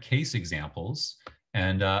different case examples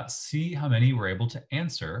and see how many we're able to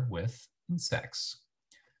answer with insects.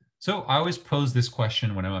 So I always pose this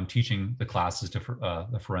question when I'm teaching the classes to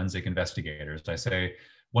the forensic investigators. I say,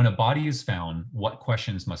 when a body is found, what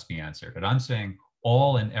questions must be answered? And I'm saying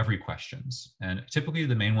all and every questions. And typically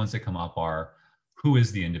the main ones that come up are, who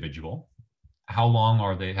is the individual? How long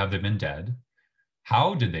have they been dead?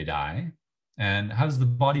 How did they die? And has the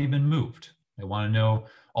body been moved? I want to know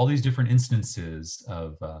all these different instances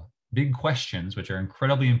of big questions, which are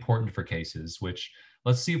incredibly important for cases, which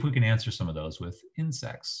let's see if we can answer some of those with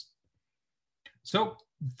insects. So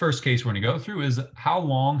first case we're going to go through is, how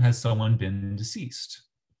long has someone been deceased?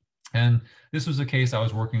 And this was a case I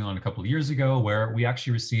was working on a couple of years ago where we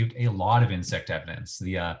actually received a lot of insect evidence.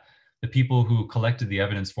 The people who collected the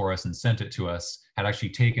evidence for us and sent it to us had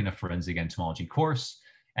actually taken a forensic entomology course,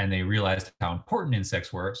 and they realized how important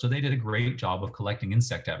insects were. So they did a great job of collecting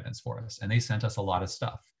insect evidence for us. And they sent us a lot of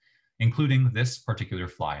stuff, including this particular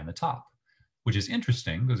fly in the top, which is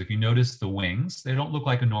interesting because if you notice the wings, they don't look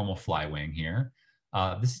like a normal fly wing here.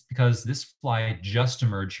 This is because this fly just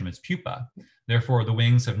emerged from its pupa. Therefore, the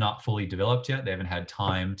wings have not fully developed yet. They haven't had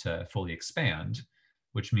time to fully expand,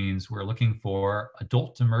 which means we're looking for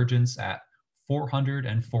adult emergence at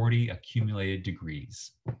 440 accumulated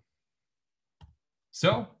degrees.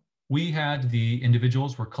 So we had the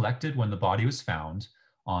individuals were collected when the body was found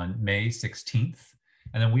on May 16th.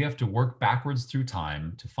 And then we have to work backwards through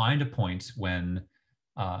time to find a point when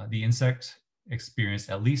the insect experienced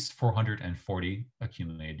at least 440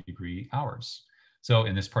 accumulated degree hours. So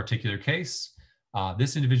in this particular case,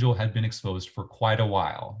 this individual had been exposed for quite a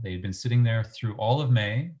while. They had been sitting there through all of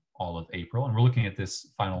May, all of April, and we're looking at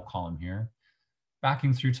this final column here.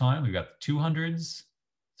 Backing through time, we've got the 200s,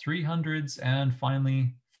 300s, and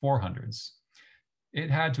finally 400s.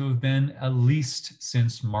 It had to have been at least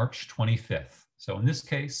since March 25th. So in this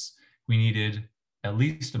case, we needed at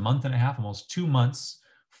least a month and a half, almost 2 months,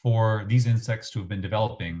 for these insects to have been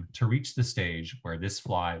developing to reach the stage where this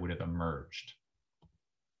fly would have emerged.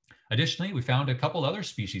 Additionally, we found a couple other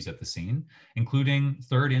species at the scene, including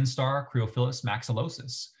third instar Creophilus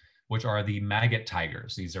maxillosus, which are the maggot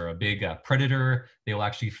tigers. These are a big predator. They will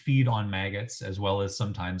actually feed on maggots as well as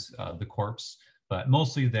sometimes the corpse, but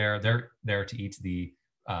mostly they're there to eat the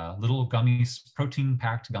little gummies,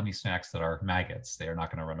 protein-packed gummy snacks that are maggots. They are not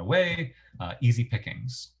going to run away, easy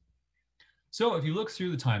pickings. So if you look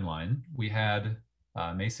through the timeline, we had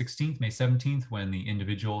May 16th, May 17th, when the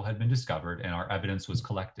individual had been discovered and our evidence was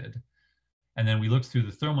collected. And then we looked through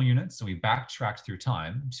the thermal units and we backtracked through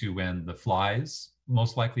time to when the flies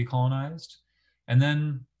most likely colonized. And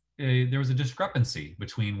then there was a discrepancy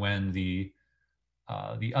between when the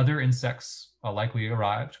other insects likely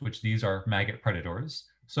arrived, which these are maggot predators.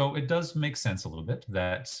 So it does make sense a little bit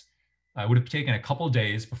that it would have taken a couple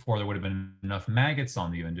days before there would have been enough maggots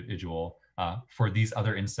on the individual for these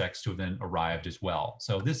other insects to have then arrived as well.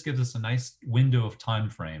 So this gives us a nice window of time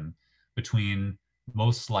frame between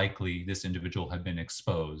most likely this individual had been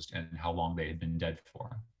exposed and how long they had been dead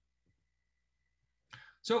for.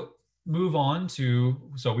 So move on to,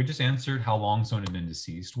 so we just answered how long someone had been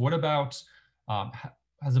deceased. What about,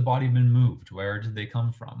 has the body been moved? Where did they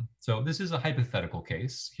come from? So this is a hypothetical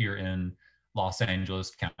case here in Los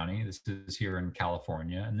Angeles County. This is here in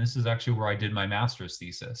California. And this is actually where I did my master's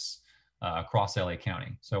thesis across LA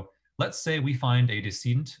County. So let's say we find a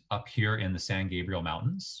decedent up here in the San Gabriel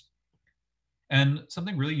Mountains. And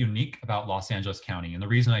something really unique about Los Angeles County, and the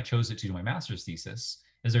reason I chose it to do my master's thesis,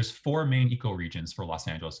 is there's 4 main ecoregions for Los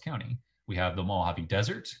Angeles County. We have the Mojave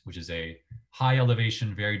Desert, which is a high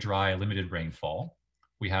elevation, very dry, limited rainfall.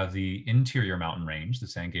 We have the interior mountain range, the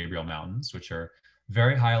San Gabriel Mountains, which are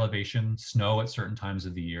very high elevation, snow at certain times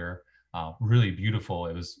of the year, Really beautiful.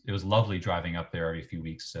 It was lovely driving up there every few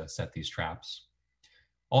weeks to set these traps.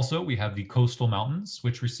 Also, we have the coastal mountains,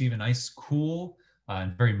 which receive a nice, cool,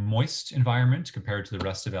 and very moist environment compared to the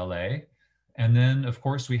rest of LA. And then, of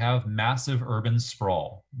course, we have massive urban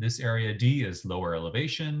sprawl. This area D is lower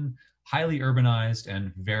elevation, highly urbanized,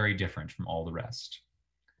 and very different from all the rest.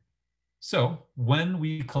 So when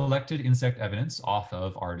we collected insect evidence off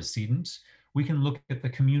of our decedent, we can look at the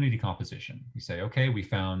community composition. We say, okay, we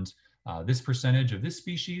found this percentage of this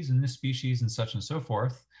species and this species and so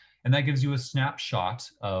forth. And that gives you a snapshot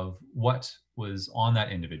of what was on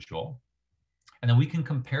that individual. And then we can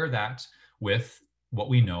compare that with what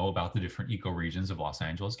we know about the different ecoregions of Los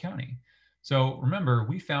Angeles County. So remember,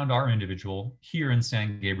 we found our individual here in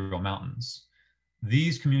San Gabriel Mountains.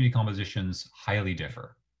 These community compositions highly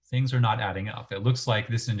differ. Things are not adding up. It looks like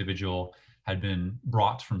this individual had been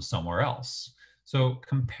brought from somewhere else. So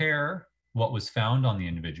compare what was found on the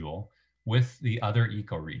individual with the other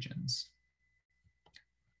ecoregions,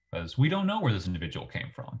 because we don't know where this individual came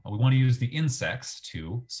from. We want to use the insects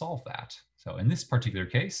to solve that. So in this particular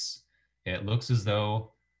case, it looks as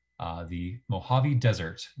though the Mojave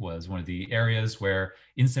Desert was one of the areas where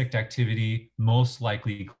insect activity most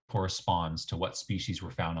likely corresponds to what species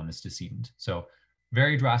were found on this decedent. So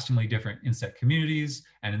very drastically different insect communities,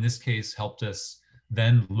 and in this case helped us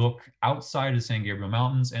then look outside of San Gabriel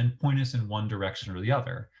Mountains and point us in one direction or the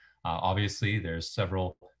other. Obviously, there's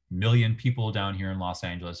several million people down here in Los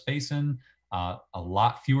Angeles Basin, a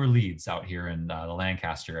lot fewer leads out here in the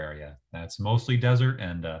Lancaster area. That's mostly desert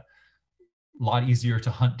and a lot easier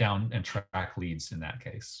to hunt down and track leads in that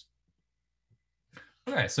case.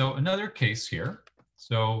 Okay, so another case here.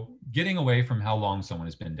 So getting away from how long someone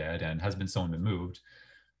has been dead and has someone been moved,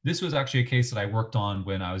 this was actually a case that I worked on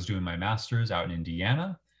when I was doing my master's out in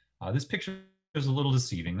Indiana. This picture is a little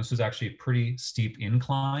deceiving. This was actually a pretty steep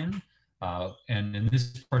incline. And in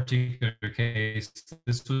this particular case,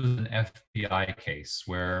 this was an FBI case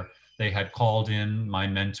where they had called in my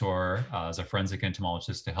mentor as a forensic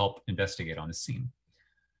entomologist to help investigate on the scene.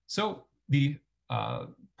 So the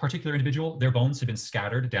particular individual, their bones had been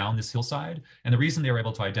scattered down this hillside. And the reason they were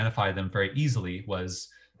able to identify them very easily was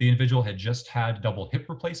the individual had just had double hip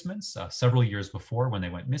replacements several years before when they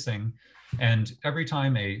went missing. And every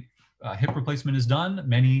time a hip replacement is done,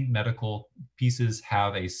 many medical pieces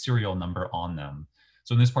have a serial number on them.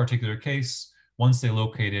 So in this particular case, once they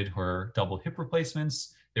located her double hip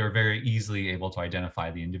replacements, they were very easily able to identify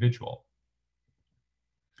the individual.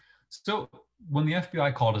 So when the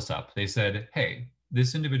FBI called us up, they said, hey,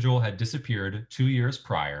 this individual had disappeared 2 years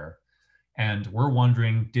prior, and we're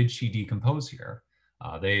wondering, did she decompose here?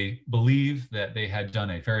 They believe that they had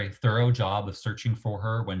done a very thorough job of searching for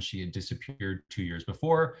her when she had disappeared 2 years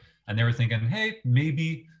before. And they were thinking, hey,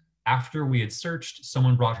 maybe after we had searched,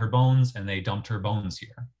 someone brought her bones and they dumped her bones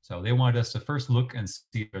here. So they wanted us to first look and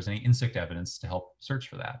see if there's any insect evidence to help search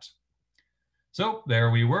for that. So there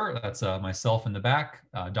we were. That's myself in the back,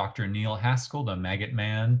 Dr. Neil Haskell, the maggot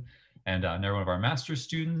man, and another one of our master's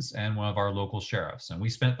students and one of our local sheriffs. And we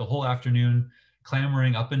spent the whole afternoon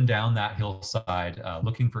clambering up and down that hillside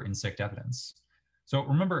looking for insect evidence. So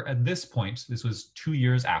remember, at this point, this was 2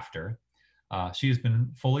 years after, she has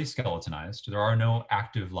been fully skeletonized. There are no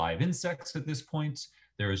active live insects at this point.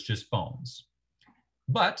 There is just bones.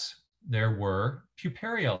 But there were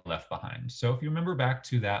puparia left behind. So if you remember back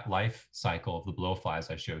to that life cycle of the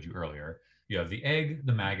blowflies I showed you earlier, you have the egg,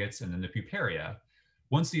 the maggots, and then the puparia.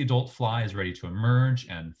 Once the adult fly is ready to emerge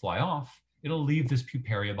and fly off, it'll leave this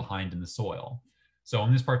puparia behind in the soil. So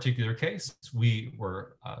in this particular case, we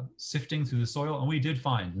were sifting through the soil and we did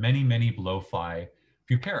find many, many blowfly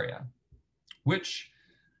puparia, which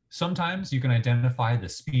sometimes you can identify the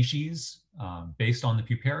species based on the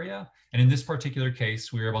puparia. And in this particular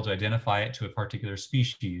case, we were able to identify it to a particular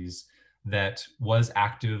species that was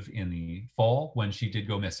active in the fall when she did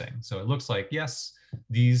go missing. So it looks like, yes,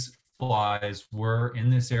 these flies were in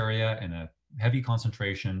this area in a heavy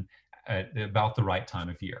concentration at about the right time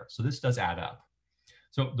of year. So this does add up.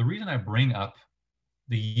 So the reason I bring up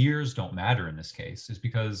the years don't matter in this case is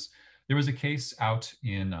because there was a case out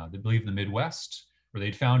in, I believe, the Midwest where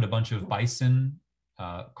they'd found a bunch of bison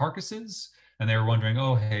carcasses, and they were wondering,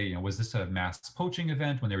 oh, hey, you know, was this a mass poaching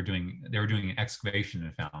event when they were doing an excavation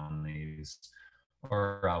and found these,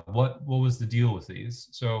 or what was the deal with these?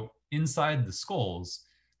 So inside the skulls,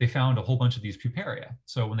 they found a whole bunch of these puparia.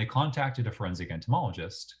 So when they contacted a forensic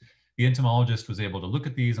entomologist, the entomologist was able to look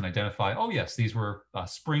at these and identify, oh yes, these were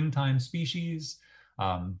springtime species.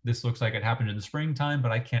 This looks like it happened in the springtime,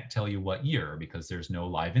 but I can't tell you what year because there's no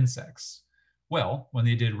live insects. Well, when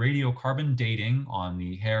they did radiocarbon dating on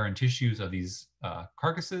the hair and tissues of these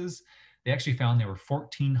carcasses, they actually found they were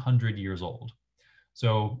 1,400 years old.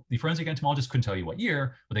 So the forensic entomologist couldn't tell you what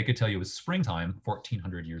year, but they could tell you it was springtime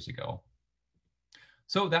 1,400 years ago.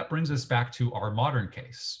 So that brings us back to our modern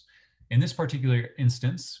case. In this particular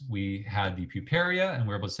instance, we had the puparia and we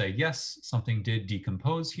were able to say, yes, something did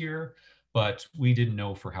decompose here, but we didn't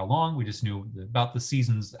know for how long. We just knew about the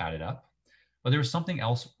seasons added up. But there was something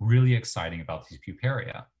else really exciting about these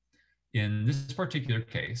puparia. In this particular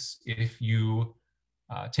case, if you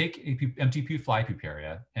take a empty fly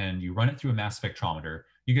puparia and you run it through a mass spectrometer,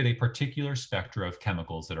 you get a particular spectra of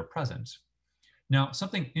chemicals that are present. Now,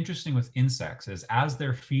 something interesting with insects is as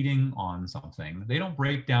they're feeding on something, they don't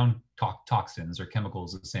break down toxins or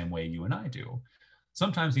chemicals the same way you and I do.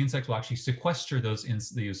 Sometimes the insects will actually sequester those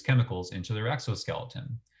chemicals into their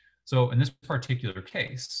exoskeleton. So in this particular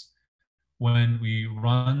case, when we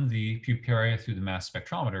run the puparia through the mass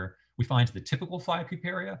spectrometer, we find the typical fly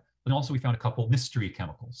puparia, but also we found a couple mystery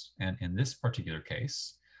chemicals. And in this particular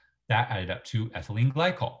case, that added up to ethylene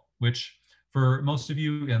glycol, which for most of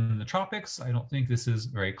you in the tropics, I don't think this is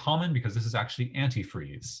very common because this is actually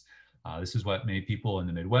antifreeze. This is what many people in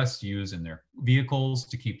the Midwest use in their vehicles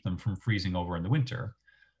to keep them from freezing over in the winter.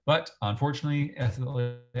 But unfortunately,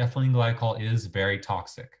 ethylene glycol is very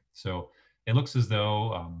toxic. So it looks as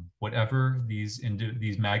though whatever these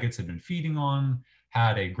maggots had been feeding on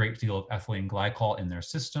had a great deal of ethylene glycol in their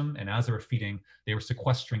system. And as they were feeding, they were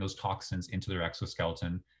sequestering those toxins into their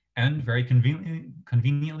exoskeleton. And very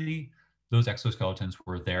conveniently, those exoskeletons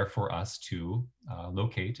were there for us to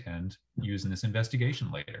locate and use in this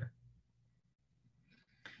investigation later.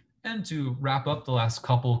 And to wrap up the last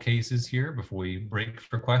couple cases here before we break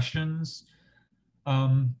for questions,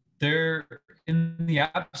 there, in the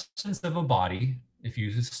absence of a body, if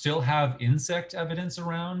you still have insect evidence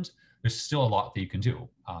around, there's still a lot that you can do.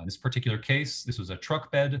 In this particular case, this was a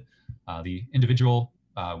truck bed. The individual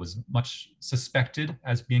was much suspected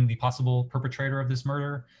as being the possible perpetrator of this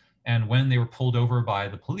murder. And when they were pulled over by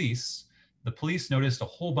the police noticed a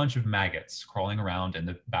whole bunch of maggots crawling around in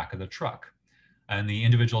the back of the truck. And the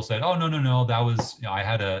individual said, oh, no, that was, I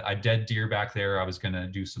had a dead deer back there. I was going to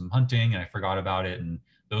do some hunting and I forgot about it. And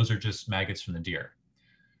those are just maggots from the deer.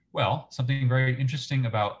 Well, something very interesting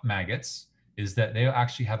about maggots is that they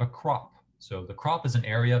actually have a crop. So the crop is an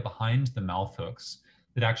area behind the mouth hooks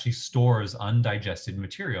that actually stores undigested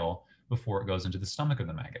material before it goes into the stomach of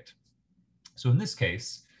the maggot. So in this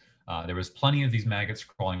case, there was plenty of these maggots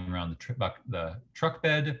crawling around the truck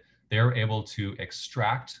bed. They were able to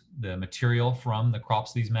extract the material from the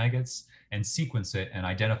crops of these maggots and sequence it and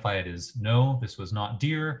identify it as, no, this was not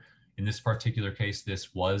deer. In this particular case,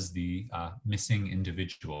 this was the missing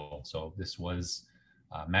individual. So this was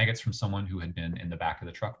maggots from someone who had been in the back of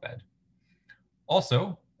the truck bed.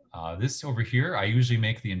 Also, this over here, I usually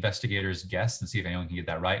make the investigators guess and see if anyone can get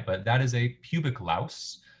that right, but that is a pubic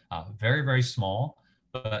louse, very, very small,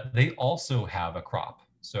 but they also have a crop.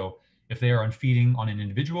 So if they are feeding on an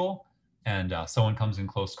individual and someone comes in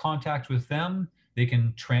close contact with them, they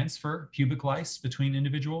can transfer pubic lice between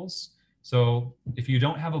individuals. So if you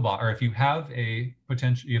don't have or if you have a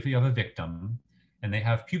victim and they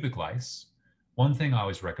have pubic lice, one thing I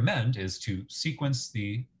always recommend is to sequence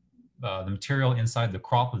the material inside the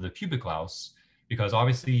crop of the pubic louse, because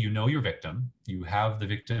obviously you know your victim, you have the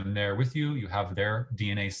victim there with you, you have their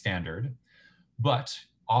DNA standard, but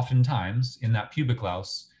oftentimes in that pubic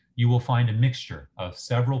louse, you will find a mixture of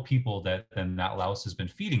several people that then that louse has been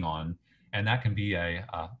feeding on, and that can be a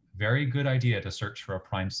very good idea to search for a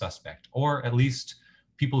prime suspect, or at least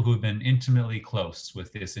people who have been intimately close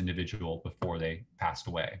with this individual before they passed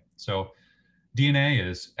away. So DNA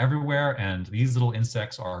is everywhere, and these little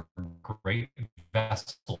insects are great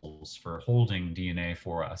vessels for holding DNA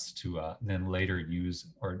for us to then later use,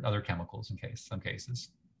 or other chemicals in some cases.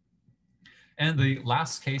 And the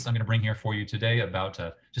last case I'm going to bring here for you today about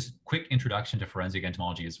just a quick introduction to forensic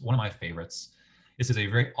entomology is one of my favorites. This is a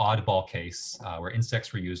very oddball case where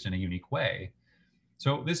insects were used in a unique way.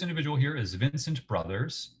 So this individual here is Vincent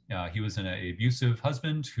Brothers. He was an abusive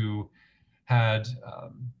husband who had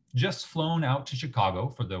just flown out to Chicago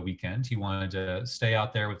for the weekend. He wanted to stay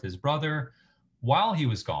out there with his brother. While he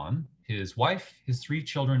was gone, his wife, his 3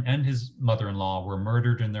 children, and his mother-in-law were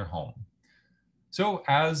murdered in their home. So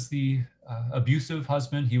as the abusive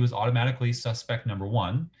husband, he was automatically suspect number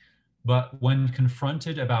 1. But when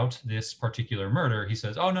confronted about this particular murder, he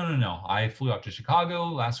says, oh, no. I flew out to Chicago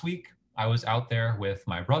last week. I was out there with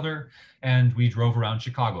my brother and we drove around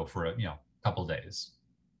Chicago for a couple days.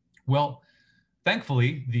 Well,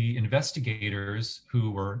 Thankfully, the investigators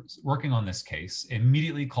who were working on this case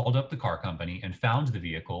immediately called up the car company and found the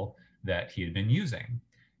vehicle that he had been using.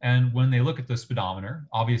 And when they look at the speedometer,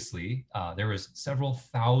 obviously there was several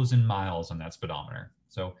thousand miles on that speedometer.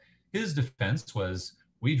 So his defense was,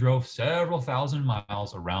 we drove several thousand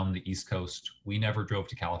miles around the East Coast. We never drove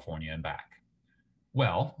to California and back.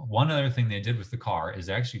 Well, one other thing they did with the car is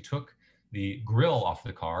they actually took the grill off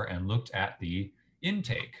the car and looked at the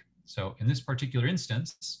intake. So in this particular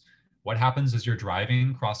instance, what happens as you're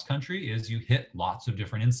driving cross country is you hit lots of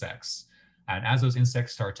different insects. And as those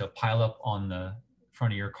insects start to pile up on the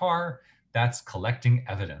front of your car, that's collecting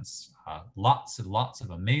evidence. Lots and lots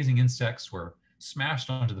of amazing insects were smashed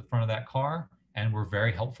onto the front of that car and were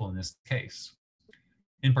very helpful in this case.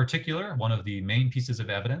 In particular, one of the main pieces of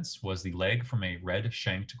evidence was the leg from a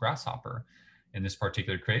red-shanked grasshopper. In this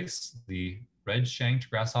particular case, the red-shanked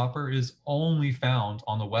grasshopper is only found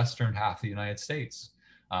on the western half of the United States,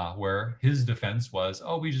 where his defense was,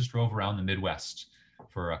 oh, we just drove around the Midwest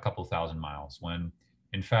for a couple thousand miles, when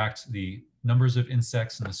in fact, the numbers of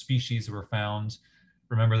insects and the species that were found,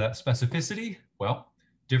 remember that specificity? Well,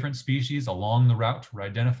 different species along the route were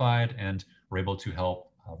identified and were able to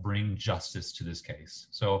help bring justice to this case.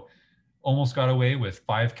 So almost got away with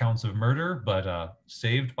 5 counts of murder, but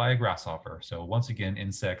saved by a grasshopper. So once again,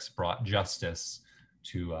 insects brought justice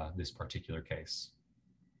to this particular case.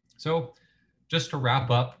 So just to wrap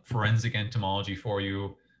up forensic entomology for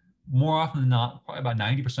you, more often than not, probably about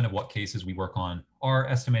 90% of what cases we work on are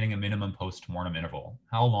estimating a minimum post-mortem interval.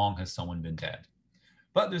 How long has someone been dead?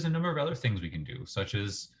 But there's a number of other things we can do, such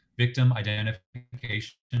as victim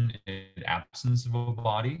identification in absence of a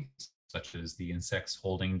body, such as the insects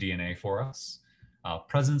holding DNA for us,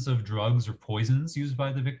 presence of drugs or poisons used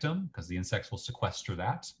by the victim, because the insects will sequester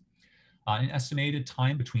that, an estimated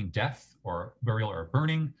time between death or burial or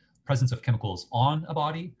burning, presence of chemicals on a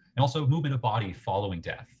body, and also movement of body following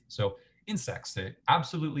death. So insects, they're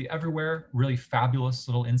absolutely everywhere, really fabulous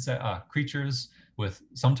little insect creatures with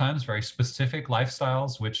sometimes very specific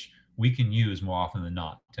lifestyles, which we can use more often than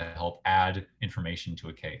not to help add information to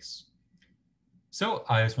a case. So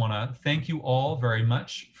I just want to thank you all very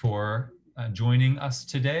much for joining us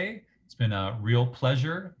today. It's been a real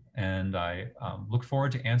pleasure, and I look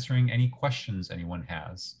forward to answering any questions anyone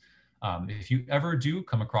has. If you ever do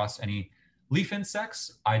come across any leaf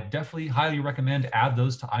insects, I definitely highly recommend add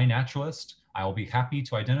those to iNaturalist. I will be happy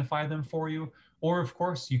to identify them for you. Or of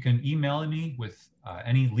course, you can email me with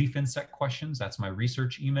any leaf insect questions. That's my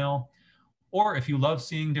research email. Or if you love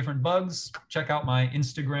seeing different bugs, check out my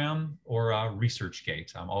Instagram or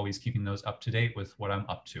ResearchGate. I'm always keeping those up to date with what I'm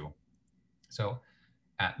up to. So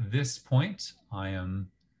at this point, I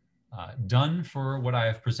am done for what I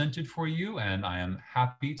have presented for you, and I am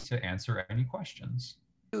happy to answer any questions.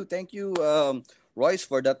 Thank you, Royce,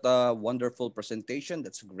 for that wonderful presentation.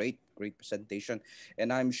 That's a great presentation.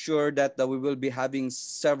 And I'm sure that we will be having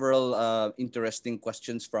several interesting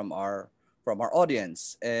questions from our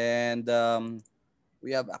audience. And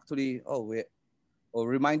we have actually, a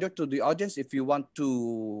reminder to the audience, if you want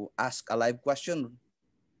to ask a live question,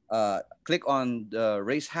 click on the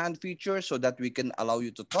raise hand feature so that we can allow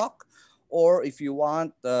you to talk. Or if you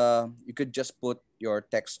want, you could just put your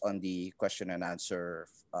text on the question and answer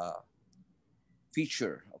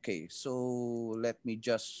feature. Okay, so let me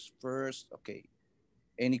just first, okay.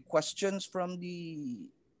 Any questions from the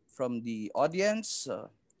audience? All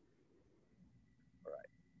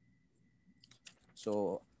right.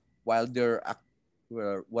 So while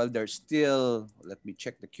they're still, let me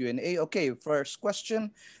check the Q&A. Okay, first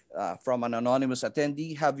question from an anonymous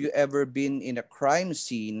attendee. Have you ever been in a crime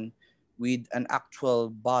scene with an actual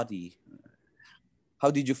body?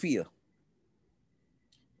 How did you feel?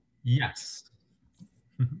 Yes.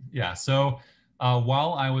 Yeah, so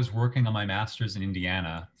while I was working on my master's in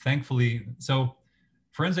Indiana, thankfully, so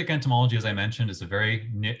forensic entomology, as I mentioned, is a very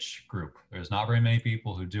niche group. There's not very many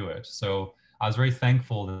people who do it. So I was very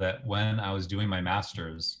thankful that when I was doing my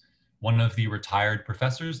master's, one of the retired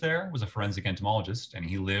professors there was a forensic entomologist, and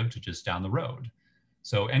he lived just down the road.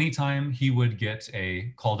 So anytime he would get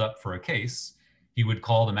called up for a case, he would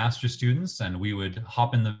call the master students, and we would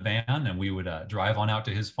hop in the van and we would drive on out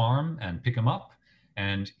to his farm and pick him up.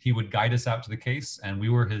 And he would guide us out to the case, and we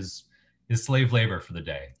were his slave labor for the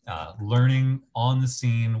day, learning on the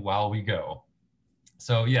scene while we go.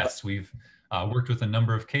 So yes, we've worked with a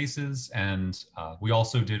number of cases, and we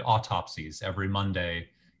also did autopsies every Monday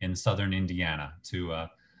in southern Indiana to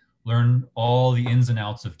learn all the ins and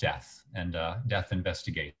outs of death and death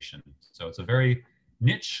investigation. So it's a very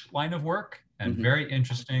niche line of work and very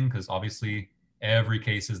interesting, because obviously Every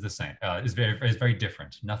case is the same, is very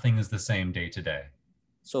different. Nothing is the same day to day.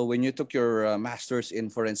 So when you took your master's in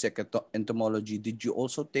forensic entomology, did you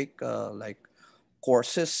also take like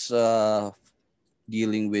courses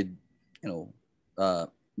dealing with, you know,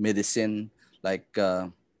 medicine, like,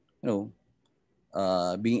 you know,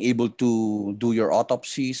 being able to do your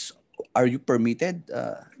autopsies? Are you permitted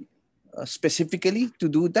specifically to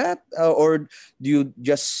do that, or do you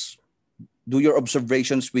just do your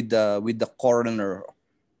observations with the coroner?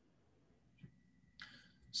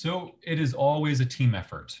 So it is always a team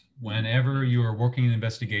effort. Whenever you are working an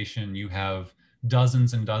investigation, you have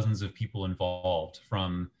dozens and dozens of people involved,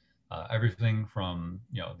 from everything from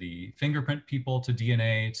the fingerprint people to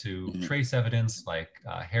DNA to trace evidence like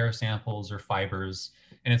hair samples or fibers,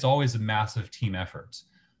 and it's always a massive team effort.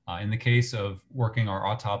 In the case of working our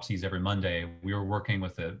autopsies every Monday, we were working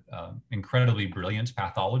with an incredibly brilliant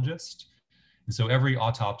pathologist, and so every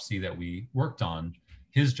autopsy that we worked on,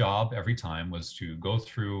 his job every time was to go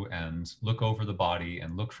through and look over the body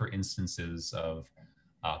and look for instances of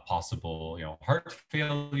possible, heart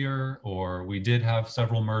failure, or we did have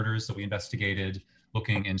several murders that we investigated,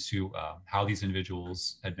 looking into how these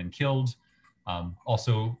individuals had been killed.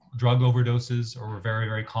 Also, drug overdoses were very,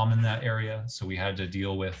 very common in that area. So we had to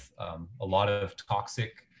deal with a lot of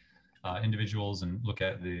toxic individuals and look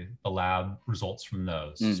at the lab results from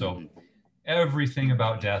those. So everything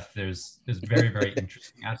about death, there's very, very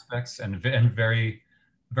interesting aspects and very,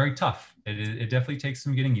 very tough. It definitely takes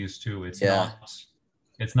some getting used to.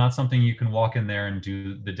 It's not something you can walk in there and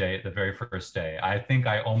do the very first day. I think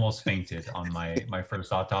I almost fainted on my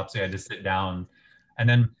first autopsy. I had to sit down, and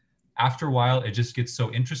then after a while, it just gets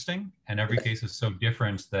so interesting, and every case is so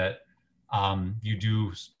different that you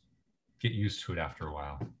do get used to it after a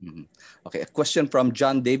while. Okay, a question from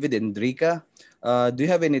John David Enrica. Do you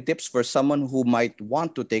have any tips for someone who might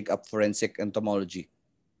want to take up forensic entomology?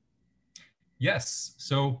 Yes.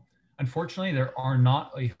 So unfortunately, there are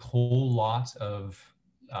not a whole lot of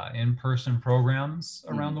in-person programs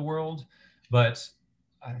around the world, but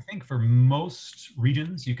I think for most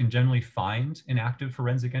regions, you can generally find an active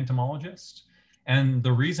forensic entomologist. And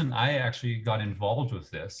the reason I actually got involved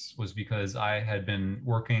with this was because I had been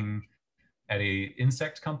working at a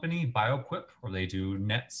insect company, BioQuip, where they do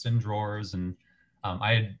nets and drawers, and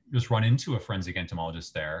I had just run into a forensic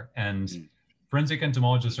entomologist there. And forensic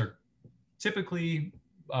entomologists are typically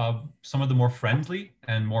some of the more friendly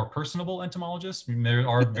and more personable entomologists. I mean, there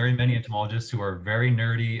are very many entomologists who are very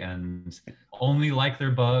nerdy and only like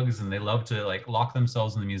their bugs, and they love to like lock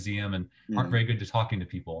themselves in the museum and aren't very good to talking to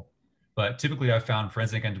people. But typically I've found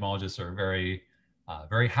forensic entomologists are very,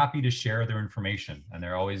 very happy to share their information, and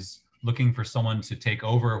they're always looking for someone to take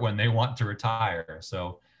over when they want to retire.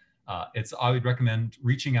 So I would recommend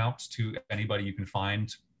reaching out to anybody you can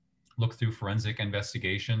find. Look through forensic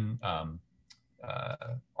investigation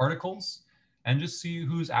articles and just see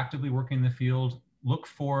who's actively working in the field. Look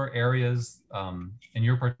for areas in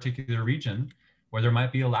your particular region where there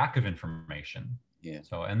might be a lack of information.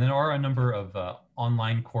 So, and there are a number of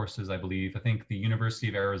online courses, I believe. I think the University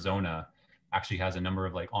of Arizona actually has a number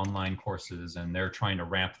of like online courses, and they're trying to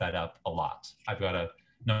ramp that up a lot. I've got a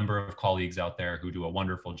number of colleagues out there who do a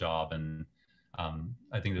wonderful job, and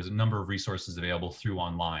I think there's a number of resources available through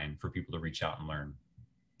online for people to reach out and learn.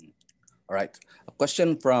 All right. A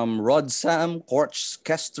question from Rod Sam Korch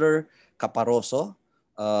Kester Caparoso.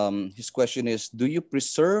 His question is, do you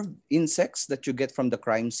preserve insects that you get from the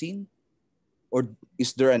crime scene? Or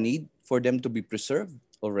is there a need for them to be preserved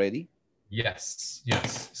already? Yes.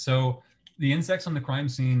 So the insects on the crime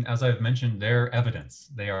scene, as I've mentioned, they're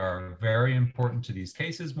evidence. They are very important to these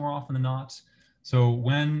cases more often than not. So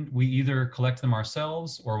when we either collect them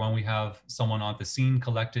ourselves or when we have someone on the scene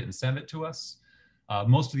collect it and send it to us,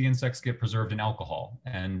 most of the insects get preserved in alcohol.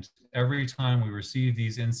 And every time we receive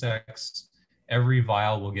these insects, every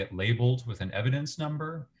vial will get labeled with an evidence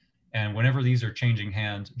number. And whenever these are changing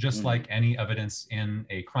hand, just like any evidence in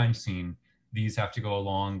a crime scene, these have to go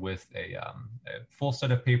along with a full set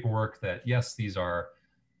of paperwork that, yes, these are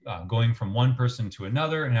going from one person to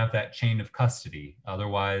another and have that chain of custody.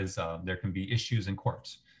 Otherwise, there can be issues in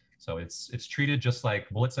court. So it's treated just like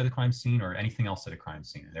bullets at a crime scene or anything else at a crime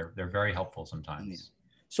scene. They're very helpful sometimes.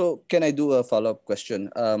 So can I do a follow-up question?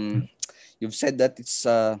 You've said that it's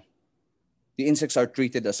the insects are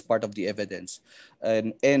treated as part of the evidence,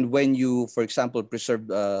 and when you, for example, preserve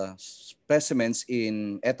specimens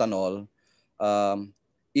in ethanol,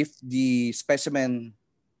 if the specimen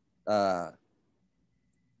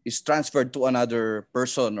is transferred to another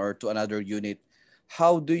person or to another unit,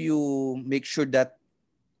 how do you make sure that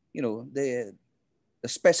the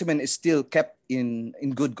specimen is still kept in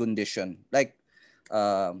good condition? Like,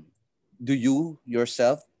 Um, do you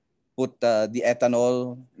yourself put the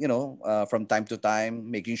ethanol, from time to time,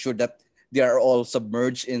 making sure that they are all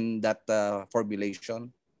submerged in that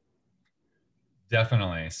formulation?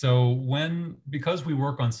 Definitely. So because we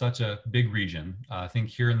work on such a big region, I think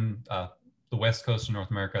here in the West Coast of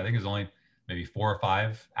North America, I think there's only maybe 4 or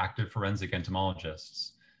 5 active forensic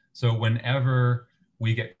entomologists. So whenever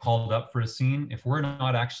we get called up for a scene, if we're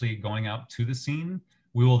not actually going out to the scene,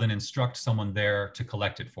 we will then instruct someone there to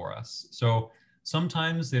collect it for us. So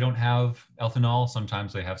sometimes they don't have ethanol,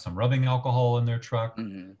 sometimes they have some rubbing alcohol in their truck.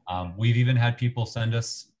 Mm-hmm. We've even had people send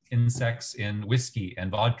us insects in whiskey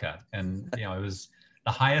and vodka, and it was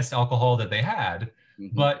the highest alcohol that they had,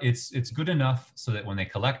 Mm-hmm. but it's good enough so that when they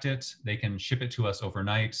collect it, they can ship it to us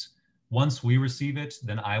overnight. Once we receive it,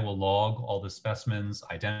 then I will log all the specimens,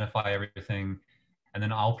 identify everything, and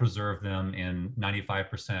then I'll preserve them in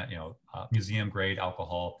 95% museum grade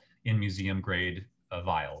alcohol in museum grade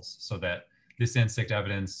vials, so that this insect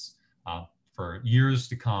evidence for years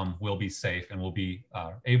to come will be safe and will be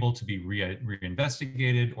able to be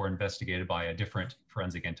reinvestigated or investigated by a different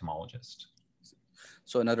forensic entomologist.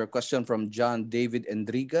 So another question from John David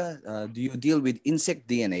Endriga. Do you deal with insect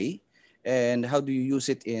DNA, and how do you use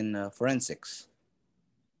it in forensics?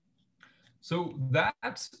 So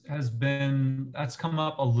that's come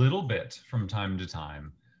up a little bit from time to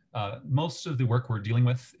time. Most of the work we're dealing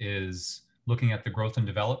with is looking at the growth and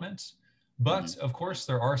development, but Mm-hmm. of course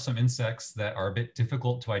there are some insects that are a bit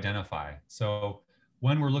difficult to identify. So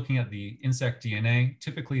when we're looking at the insect DNA,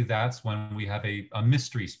 typically that's when we have a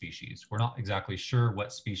mystery species. We're not exactly sure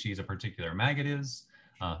what species a particular maggot is.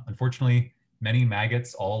 Unfortunately, many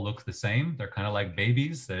maggots all look the same. They're kind of like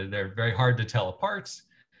babies. They're very hard to tell apart.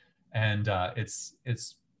 And it's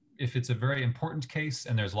if it's a very important case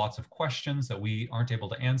and there's lots of questions that we aren't able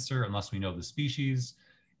to answer unless we know the species,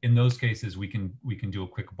 in those cases we can do a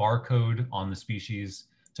quick barcode on the species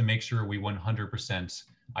to make sure we 100%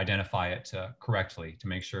 identify it correctly, to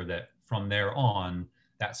make sure that from there on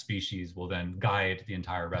that species will then guide the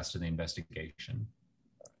entire rest of the investigation.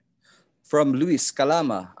 From Luis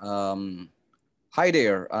Calama. Hi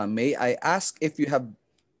there. May I ask if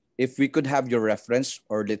we could have your reference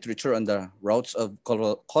or literature on the routes of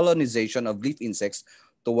colonization of leaf insects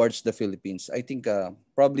towards the Philippines? I think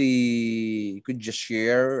probably you could just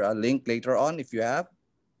share a link later on if you have.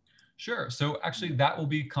 Sure. So actually that will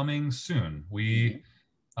be coming soon. Mm-hmm. We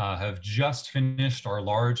have just finished our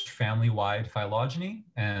large family-wide phylogeny,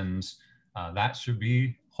 and that should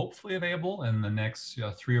be hopefully available in the next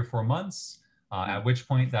 3 or 4 months, at which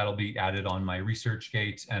point that'll be added on my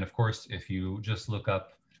ResearchGate. And of course, if you just look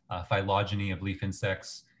up phylogeny of leaf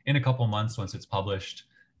insects in a couple months, once it's published,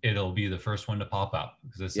 it'll be the first one to pop up,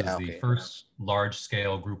 because this Yeah, is the okay. first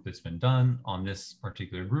large-scale group that's been done on this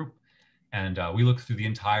particular group. And we look through the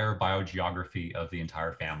entire biogeography of the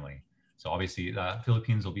entire family. So obviously the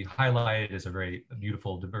Philippines will be highlighted as a very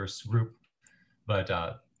beautiful, diverse group. But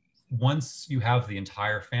once you have the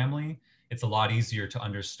entire family, it's a lot easier to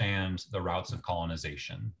understand the routes of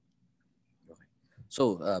colonization.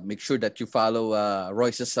 So make sure that you follow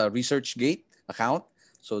Royce's ResearchGate account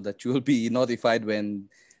so that you will be notified when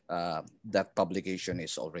that publication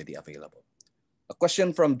is already available. A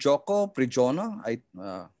question from Joko Prijono.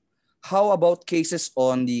 How about cases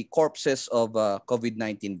on the corpses of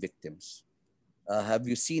COVID-19 victims? Have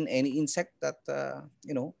you seen any insect that,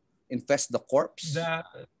 infest the corpse? That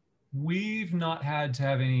we've not had to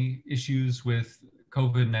have any issues with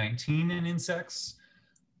COVID-19 in insects.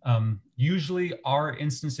 Usually our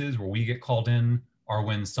instances where we get called in are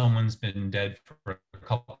when someone's been dead for a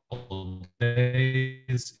couple of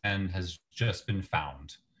days and has just been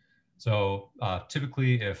found. So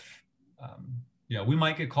typically if, we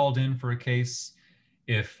might get called in for a case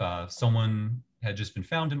if someone had just been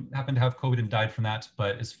found and happened to have COVID and died from that.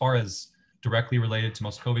 But as far as directly related to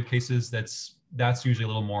most COVID cases, that's usually a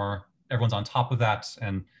little more, everyone's on top of that.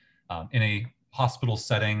 And in a hospital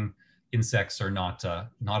setting, insects are not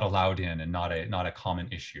allowed in, and not a common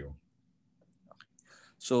issue.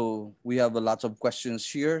 So we have a lot of questions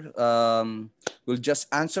here. We'll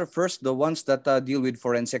just answer first the ones that deal with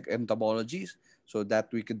forensic entomology, so that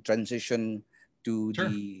we could transition to Sure.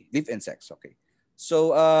 the leaf insects. Okay.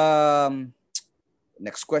 So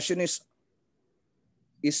next question is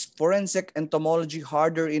forensic entomology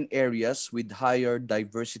harder in areas with higher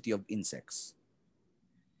diversity of insects?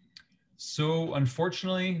 So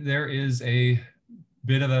unfortunately, there is a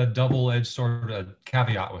bit of a double-edged sort of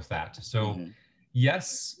caveat with that. So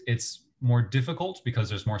yes, it's more difficult because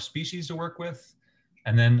there's more species to work with.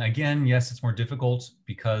 And then again, yes, it's more difficult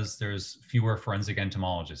because there's fewer forensic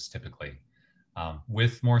entomologists typically.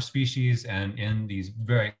 With more species and in these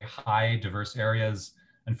very high diverse areas,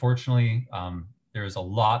 unfortunately, there's a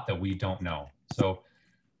lot that we don't know. So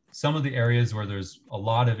some of the areas where there's a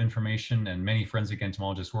lot of information and many forensic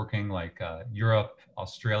entomologists working, like Europe,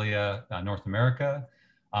 Australia, North America,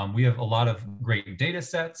 we have a lot of great data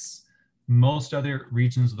sets. Most other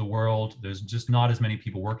regions of the world, there's just not as many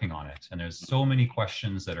people working on it. And there's so many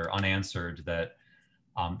questions that are unanswered that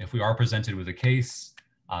if we are presented with a case,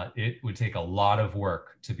 it would take a lot of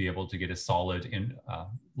work to be able to get a solid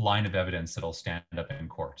line of evidence that'll stand up in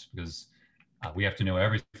court, because we have to know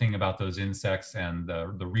everything about those insects and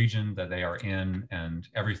the region that they are in and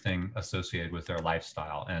everything associated with their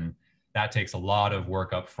lifestyle. And that takes a lot of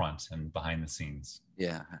work up front and behind the scenes.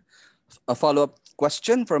 Yeah. A follow-up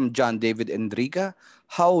question from John David Endriga.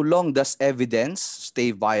 How long does evidence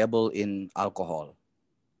stay viable in alcohol?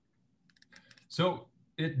 So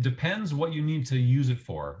it depends what you need to use it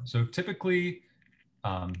for. So typically,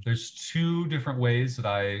 there's two different ways that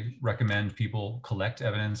I recommend people collect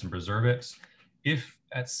evidence and preserve it. If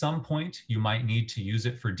at some point you might need to use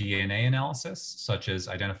it for DNA analysis, such as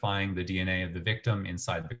identifying the DNA of the victim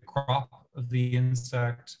inside the crop of the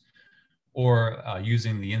insect, or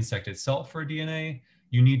using the insect itself for DNA,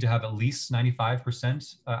 you need to have at least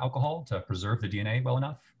 95% alcohol to preserve the DNA well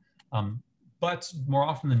enough. But more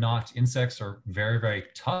often than not, insects are very, very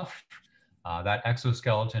tough. That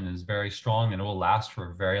exoskeleton is very strong and it will last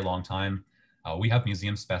for a very long time. We have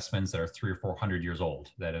museum specimens that are 300 or 400 years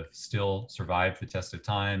old that have still survived the test of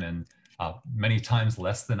time and many times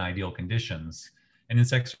less than ideal conditions. And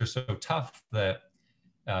insects are so tough that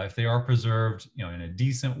if they are preserved, in a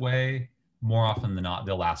decent way, more often than not,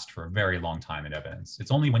 they'll last for a very long time in evidence. It's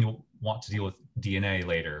only when you want to deal with DNA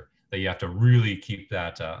later that you have to really keep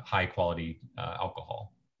that high quality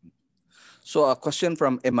alcohol. So a question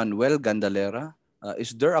from Emmanuel Gandalera.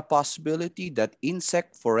 Is there a possibility that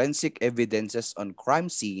insect forensic evidences on crime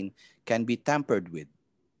scene can be tampered with?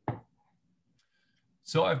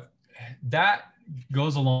 So that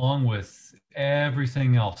goes along with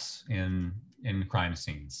everything else in crime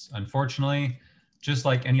scenes. Unfortunately, just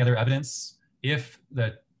like any other evidence, if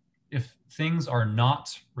things are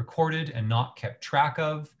not recorded and not kept track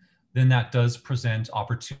of, then that does present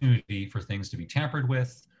opportunity for things to be tampered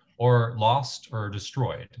with or lost or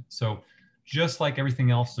destroyed. So just like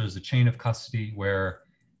everything else, there's a chain of custody where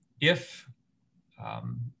if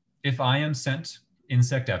I am sent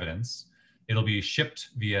insect evidence, it'll be shipped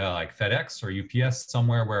via like FedEx or UPS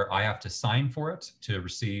somewhere where I have to sign for it to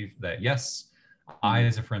receive that, yes, I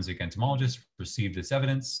as a forensic entomologist received this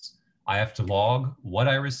evidence. I have to log what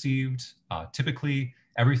I received. Typically,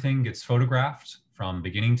 everything gets photographed from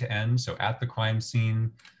beginning to end. So at the crime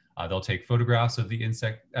scene, they'll take photographs of the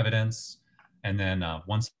insect evidence. And then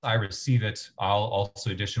once I receive it, I'll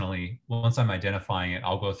also additionally, once I'm identifying it,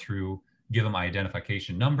 I'll go through, give them my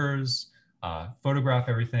identification numbers, photograph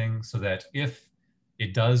everything so that if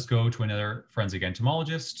it does go to another forensic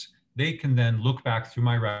entomologist, they can then look back through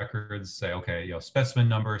my records, say, okay, specimen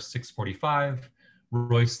number 645,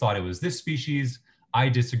 Royce thought it was this species. I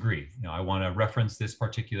disagree. I want to reference this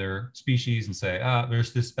particular species and say,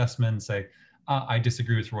 there's this specimen, say, I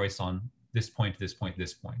disagree with Royce on this point, this point,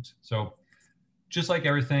 this point. So just like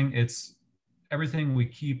everything, it's everything we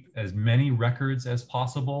keep as many records as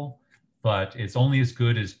possible, but it's only as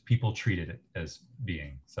good as people treated it as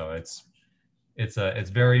being. So it's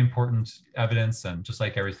very important evidence, and just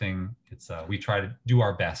like everything, we try to do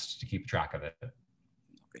our best to keep track of it.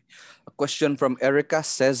 Okay. A question from Erica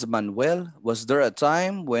says, Manuel, was there a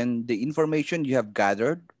time when the information you have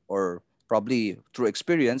gathered, or probably through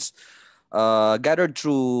experience, gathered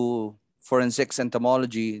through forensics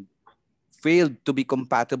entomology, failed to be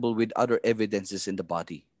compatible with other evidences in the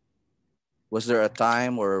body? Was there a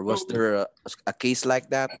time, or was there a case like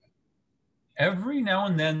that? Every now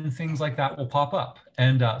and then things like that will pop up.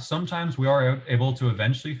 And sometimes we are able to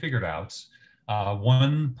eventually figure it out.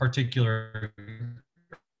 One particular,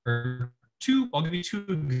 I'll give you two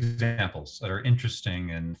examples that are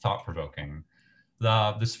interesting and thought-provoking.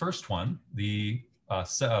 This first one, the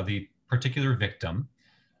particular victim,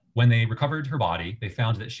 when they recovered her body, they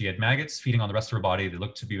found that she had maggots feeding on the rest of her body. They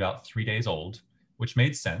looked to be about 3 days old, which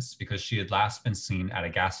made sense because she had last been seen at a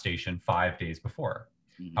gas station 5 days before.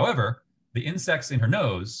 Mm-hmm. However, the insects in her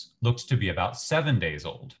nose looked to be about 7 days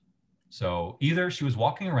old. So either she was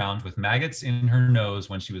walking around with maggots in her nose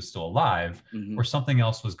when she was still alive, mm-hmm. or something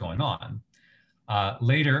else was going on.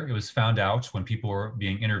 Later, it was found out when people were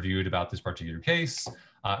being interviewed about this particular case,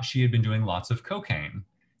 she had been doing lots of cocaine.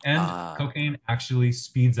 And cocaine actually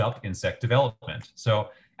speeds up insect development. So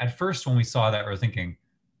at first, when we saw that, we were thinking,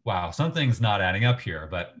 wow, something's not adding up here.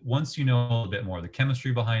 But once you know a little bit more of the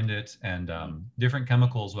chemistry behind it, and different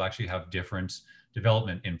chemicals will actually have different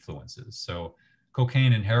development influences. So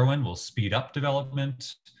cocaine and heroin will speed up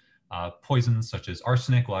development. Poisons such as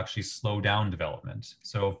arsenic will actually slow down development.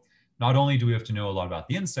 So not only do we have to know a lot about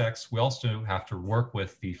the insects, we also have to work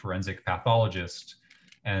with the forensic pathologist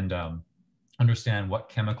and understand what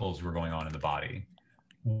chemicals were going on in the body.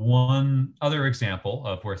 One other example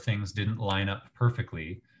of where things didn't line up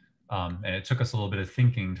perfectly, and it took us a little bit of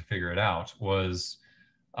thinking to figure it out, was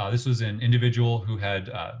this was an individual who had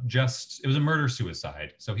it was a murder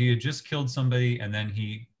suicide. So he had just killed somebody and then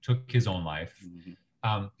he took his own life.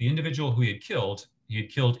 The individual who he had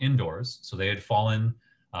killed indoors. So they had fallen,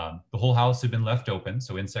 the whole house had been left open,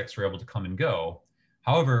 so insects were able to come and go.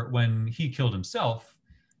 However, when he killed himself,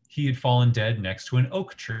 he had fallen dead next to an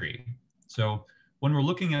oak tree. So when we're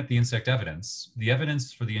looking at the insect evidence, the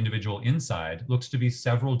evidence for the individual inside looks to be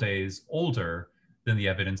several days older than the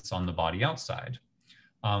evidence on the body outside.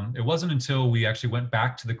 It wasn't until we actually went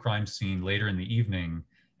back to the crime scene later in the evening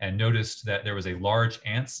and noticed that there was a large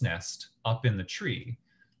ant's nest up in the tree.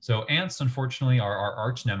 So ants, unfortunately, are our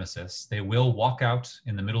arch nemesis. They will walk out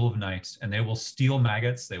in the middle of night and they will steal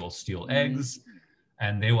maggots, they will steal eggs,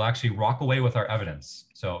 and they will actually walk away with our evidence.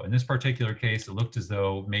 So in this particular case, it looked as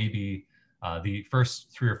though maybe the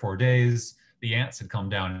first 3 or 4 days, the ants had come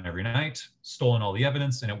down every night, stolen all the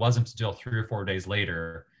evidence, and it wasn't until 3 or 4 days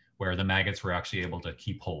later where the maggots were actually able to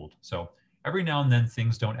keep hold. So every now and then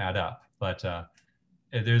things don't add up, but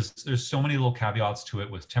there's so many little caveats to it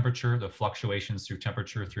with temperature, the fluctuations through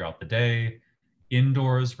temperature throughout the day,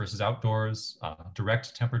 indoors versus outdoors,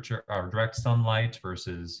 direct temperature or direct sunlight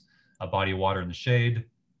versus a body of water in the shade.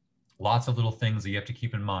 Lots of little things that you have to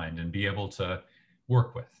keep in mind and be able to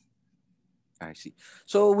work with. I see.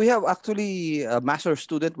 So we have actually a master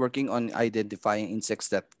student working on identifying insects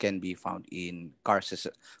that can be found in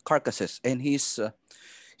carcasses, and he's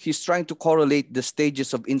trying to correlate the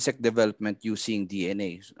stages of insect development using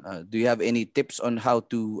DNA. Do you have any tips on how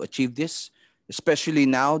to achieve this, especially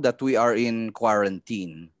now that we are in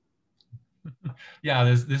quarantine? Yeah,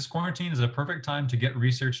 this quarantine is a perfect time to get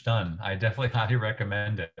research done. I definitely highly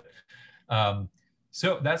recommend it.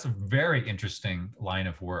 So that's a very interesting line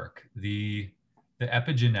of work. The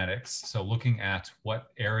epigenetics, so looking at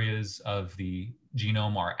what areas of the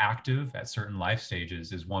genome are active at certain life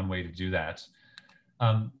stages, is one way to do that.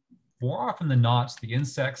 More often than not, the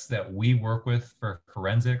insects that we work with for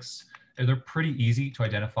forensics, they're pretty easy to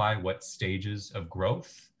identify what stages of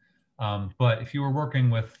growth. But if you were working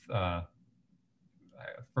with,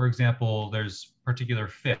 for example, there's particular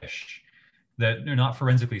fish that are not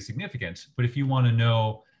forensically significant, but if you want to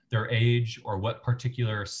know their age or what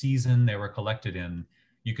particular season they were collected in,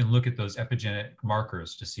 you can look at those epigenetic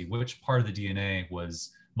markers to see which part of the DNA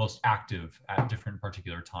was most active at different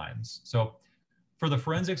particular times. So for the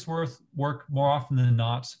forensics work, more often than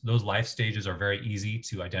not, those life stages are very easy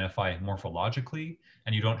to identify morphologically,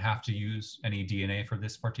 and you don't have to use any DNA for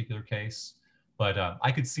this particular case. But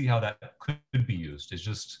I could see how that could be used. It's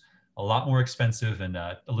just a lot more expensive and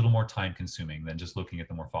a little more time consuming than just looking at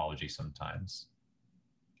the morphology sometimes.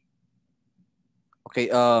 Okay.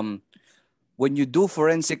 When you do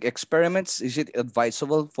forensic experiments, is it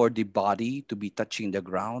advisable for the body to be touching the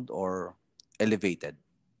ground or elevated?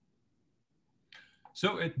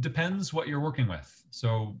 So it depends what you're working with.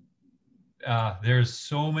 So there's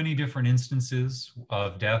so many different instances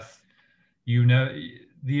of death. You know,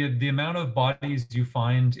 the amount of bodies you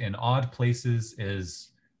find in odd places is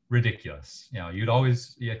ridiculous. You know, you'd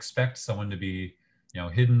always expect someone to be, you know,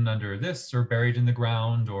 hidden under this or buried in the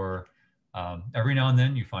ground, or every now and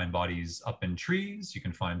then you find bodies up in trees. You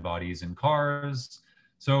can find bodies in cars.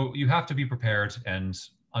 So you have to be prepared and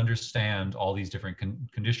understand all these different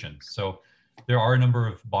conditions. So there are a number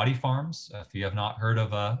of body farms. If you have not heard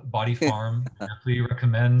of a body farm, I definitely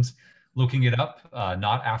recommend looking it up.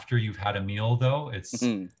 Not after you've had a meal, though.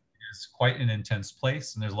 It's quite an intense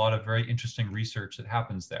place, and there's a lot of very interesting research that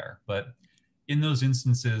happens there. But in those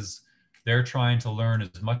instances, they're trying to learn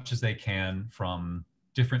as much as they can from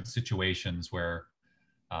different situations where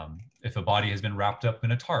if a body has been wrapped up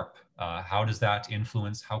in a tarp, how does that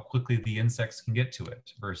influence how quickly the insects can get to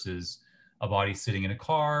it versus a body sitting in a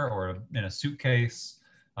car or in a suitcase.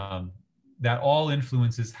 That all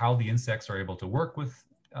influences how the insects are able to work with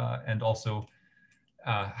and also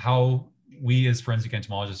how we as forensic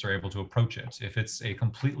entomologists are able to approach it. If it's a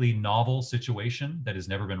completely novel situation that has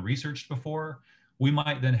never been researched before, we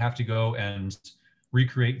might then have to go and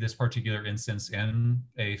recreate this particular instance in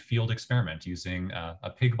a field experiment using a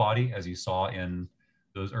pig body, as you saw in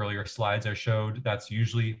those earlier slides I showed. That's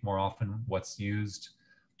usually more often what's used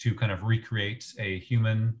to kind of recreate a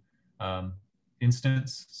human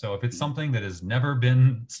instance. So if it's something that has never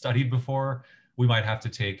been studied before, we might have to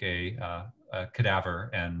take a cadaver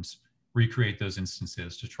and recreate those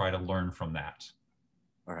instances to try to learn from that.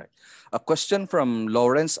 All right. A question from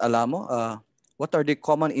Lawrence Alamo. What are the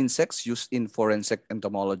common insects used in forensic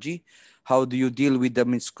entomology? How do you deal with the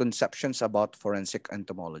misconceptions about forensic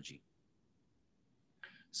entomology?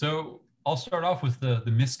 So I'll start off with the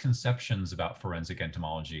misconceptions about forensic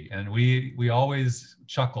entomology. And we always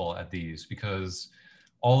chuckle at these because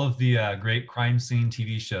all of the great crime scene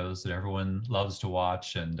TV shows that everyone loves to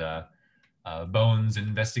watch, and Bones and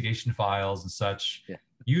Investigation Files and such, Yeah.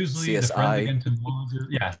 usually the forensic CSI.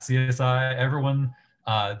 entomologist, yeah, CSI, everyone,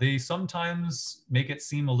 they sometimes make it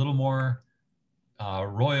seem a little more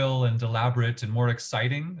royal and elaborate and more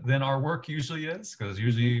exciting than our work usually is, because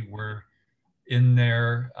usually we're in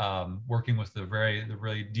there working with the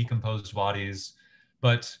really decomposed bodies,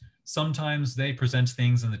 but sometimes they present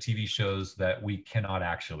things in the TV shows that we cannot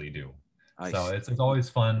actually do. I So see. it's always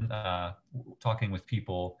fun talking with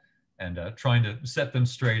people and trying to set them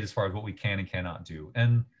straight as far as what we can and cannot do.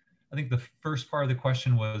 And I think the first part of the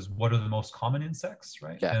question was, what are the most common insects,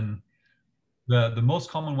 right? Yeah. And the most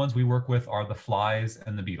common ones we work with are the flies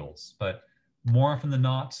and the beetles, but more often than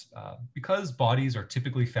not, because bodies are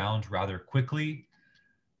typically found rather quickly,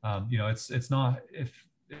 it's not,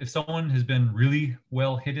 if someone has been really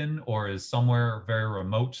well hidden or is somewhere very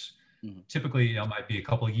remote, typically it might be a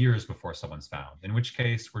couple of years before someone's found, in which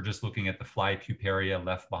case we're just looking at the fly puparia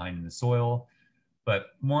left behind in the soil.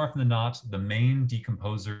 But more often than not, the main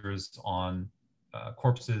decomposers on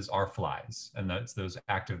corpses are flies, and that's those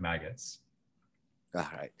active maggots. All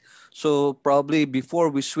right. So probably before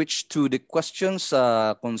we switch to the questions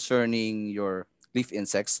concerning your leaf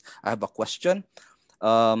insects, I have a question.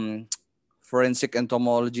 Forensic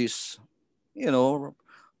entomology is,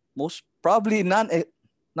 most probably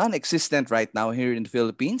non-existent right now here in the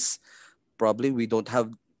Philippines. Probably we don't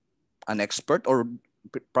have an expert, or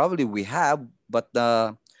probably we have, but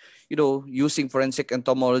using forensic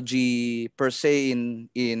entomology per se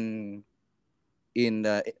in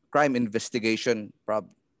crime investigation,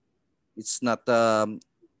 it's not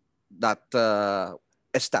that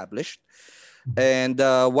established. And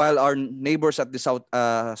while our neighbors at the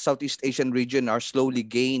Southeast Asian region are slowly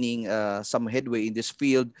gaining some headway in this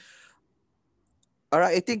field,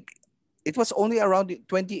 I think it was only around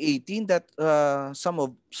 2018 that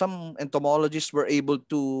some entomologists were able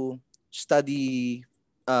to study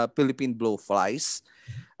Philippine blowflies,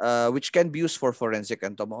 which can be used for forensic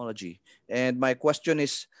entomology. And my question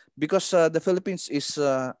is, because the Philippines is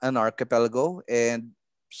an archipelago, and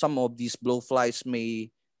some of these blowflies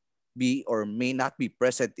may be or may not be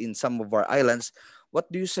present in some of our islands, what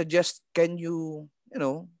do you suggest?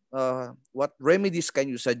 What remedies can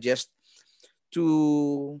you suggest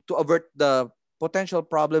to avert the potential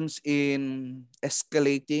problems in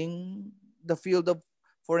escalating the field of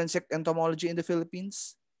forensic entomology in the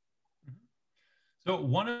Philippines? So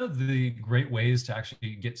one of the great ways to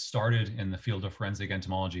actually get started in the field of forensic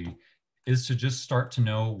entomology is to just start to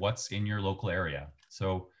know what's in your local area.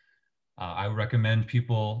 So I would recommend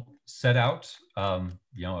people set out, a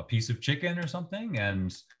piece of chicken or something,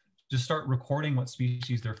 and just start recording what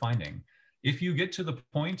species they're finding. If you get to the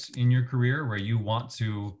point in your career where you want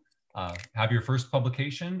to have your first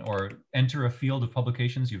publication or enter a field of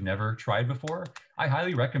publications you've never tried before, I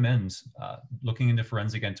highly recommend looking into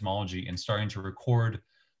forensic entomology and starting to record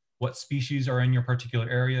what species are in your particular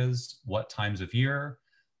areas, what times of year.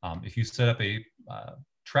 If you set up a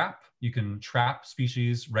trap, you can trap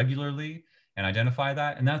species regularly and identify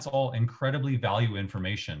that. And that's all incredibly valuable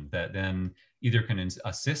information that then either can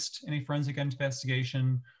assist in a forensic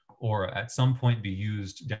investigation or at some point be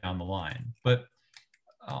used down the line. But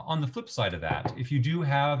on the flip side of that, if you do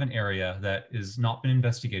have an area that has not been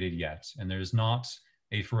investigated yet and there's not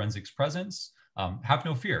a forensics presence, have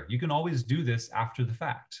no fear. You can always do this after the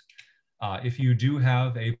fact. If you do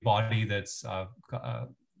have a body that's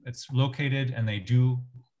it's located and they do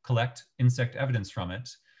collect insect evidence from it,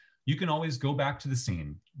 you can always go back to the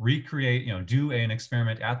scene, recreate, do an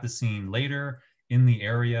experiment at the scene later in the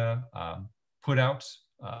area, put out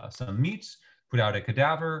some meat, put out a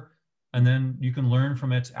cadaver, and then you can learn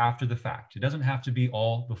from it after the fact. It doesn't have to be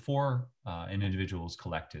all before an individual is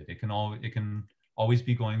collected. It can always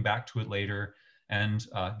be going back to it later and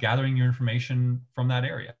gathering your information from that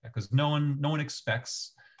area, because no one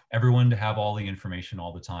expects everyone to have all the information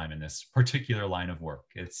all the time in this particular line of work.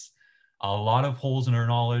 It's a lot of holes in our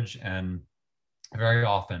knowledge, and very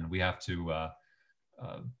often we have to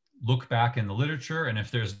look back in the literature, and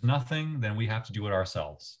if there's nothing, then we have to do it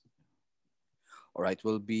ourselves. All right,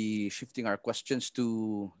 we'll be shifting our questions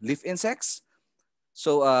to leaf insects.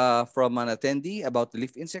 So, from an attendee about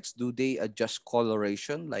leaf insects, do they adjust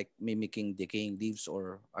coloration, like mimicking decaying leaves,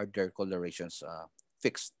 or are their colorations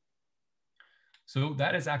fixed? So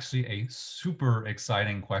that is actually a super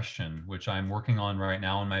exciting question, which I'm working on right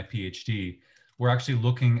now in my PhD. We're actually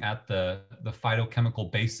looking at the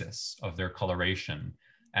phytochemical basis of their coloration,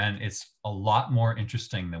 and it's a lot more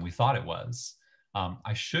interesting than we thought it was.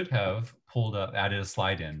 I should have added a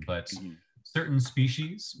slide in, but Mhm. certain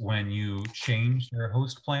species, when you change their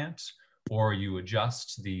host plant or you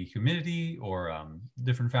adjust the humidity or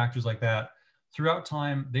different factors like that, throughout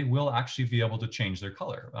time, they will actually be able to change their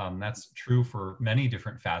color. That's true for many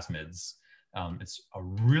different phasmids. It's a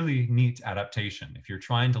really neat adaptation. If you're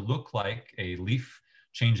trying to look like a leaf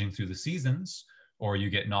changing through the seasons, or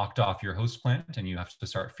you get knocked off your host plant and you have to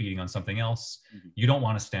start feeding on something else, Mhm. you don't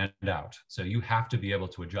want to stand out. So you have to be able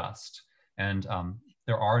to adjust. And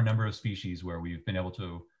there are a number of species where we've been able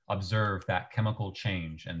to observe that chemical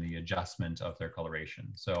change and the adjustment of their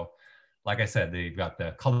coloration. So like I said, they've got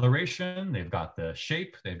the coloration, they've got the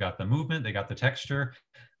shape, they've got the movement, they got the texture.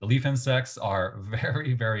 The leaf insects are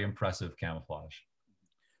very, very impressive camouflage.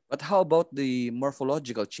 But how about the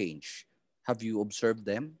morphological change? Have you observed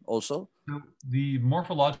them also? So the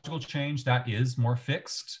morphological change that is more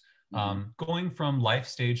fixed, Mm-hmm. going from life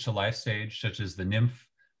stage, such as the nymph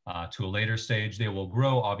to a later stage, they will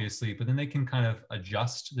grow obviously, but then they can kind of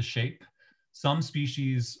adjust the shape. Some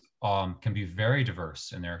species can be very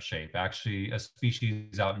diverse in their shape. Actually, a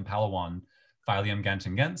species out in Palawan, Phylium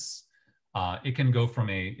gantengensis, it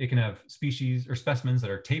can have species or specimens that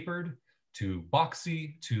are tapered to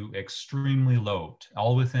boxy to extremely lobed,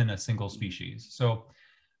 all within a single species. So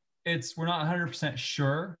we're not 100%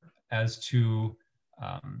 sure as to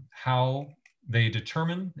how they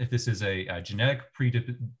determine if this is a genetic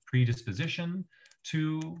predisposition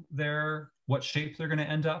to what shape they're going to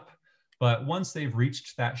end up. But once they've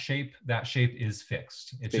reached that shape is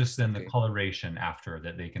fixed. It's just Fixed. then the Okay. coloration after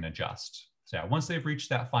that they can adjust. So yeah, once they've reached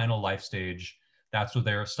that final life stage, that's what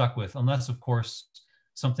they're stuck with, unless of course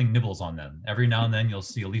something nibbles on them. Every now and then you'll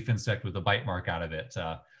see a leaf insect with a bite mark out of it,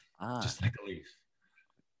 Ah, just like a leaf.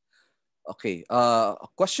 okay. A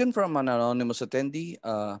question from an anonymous attendee.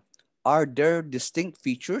 Are there distinct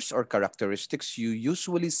features or characteristics you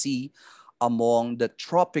usually see among the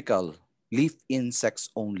tropical leaf insects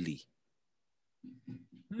only?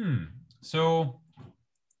 So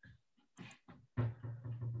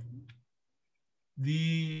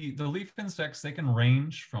the leaf insects, they can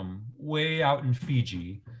range from way out in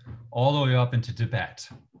Fiji all the way up into Tibet.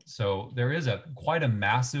 So there is quite a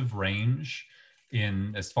massive range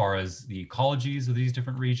in as far as the ecologies of these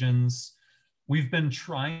different regions. We've been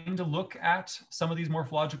trying to look at some of these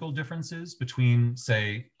morphological differences between,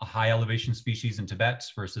 say, a high elevation species in Tibet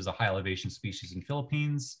versus a high elevation species in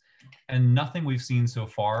Philippines. And nothing we've seen so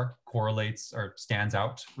far correlates or stands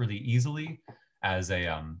out really easily as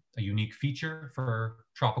a unique feature for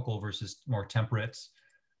tropical versus more temperate.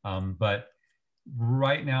 But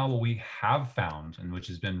right now, what we have found, and which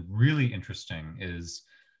has been really interesting, is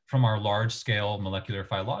from our large scale molecular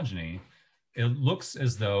phylogeny, it looks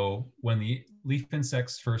as though when the leaf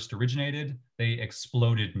insects first originated, they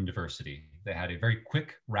exploded in diversity. They had a very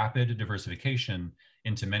quick, rapid diversification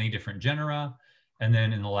into many different genera. And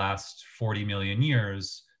then in the last 40 million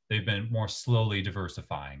years, they've been more slowly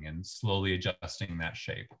diversifying and slowly adjusting that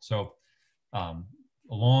shape. So a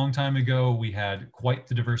long time ago, we had quite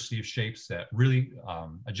the diversity of shapes that really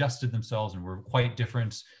adjusted themselves and were quite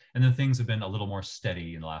different. And then things have been a little more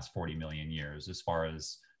steady in the last 40 million years as far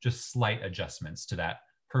as just slight adjustments to that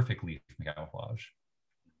perfect leaf camouflage.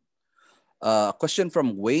 A question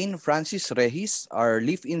from Wayne Francis Regis. Are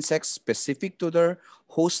leaf insects specific to their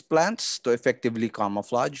host plants to effectively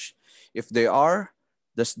camouflage? If they are,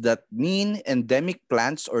 does that mean endemic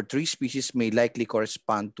plants or tree species may likely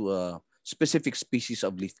correspond to a specific species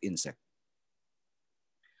of leaf insect?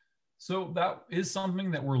 So that is something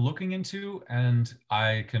that we're looking into, and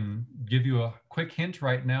I can give you a quick hint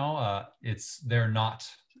right now. They're not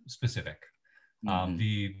specific.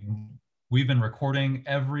 Mm-hmm. We've been recording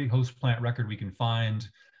every host plant record we can find,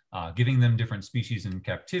 giving them different species in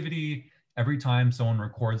captivity. Every time someone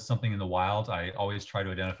records something in the wild, I always try to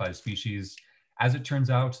identify the species. As it turns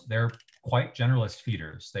out, they're quite generalist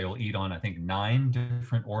feeders. They will eat on, I think, 9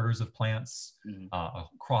 different orders of plants Mm-hmm.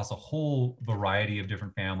 across a whole variety of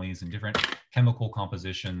different families and different chemical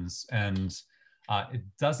compositions. And it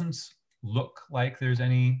doesn't look like there's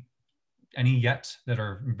any yet that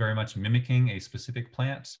are very much mimicking a specific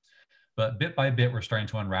plant. But bit by bit, we're starting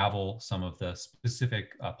to unravel some of the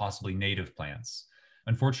specific, possibly native plants.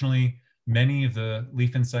 Unfortunately, many of the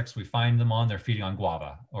leaf insects we find them on, they're feeding on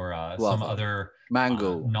guava or some Guava, other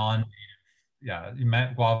mango. non yeah,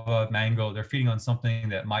 guava, mango, they're feeding on something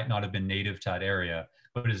that might not have been native to that area,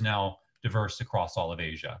 but is now diverse across all of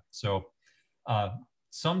Asia. So uh,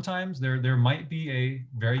 sometimes there might be a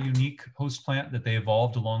very unique host plant that they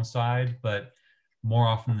evolved alongside, but more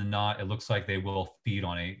often than not, it looks like they will feed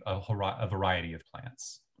on a variety of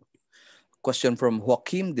plants. Question from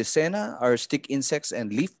Joaquim de Sena. Are stick insects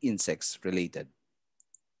and leaf insects related?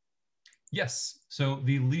 Yes. So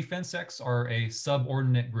the leaf insects are a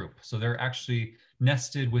subordinate group. So they're actually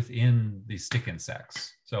nested within the stick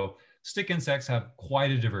insects. So stick insects have quite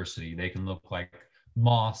a diversity. They can look like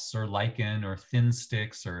moss or lichen or thin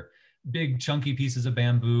sticks or big chunky pieces of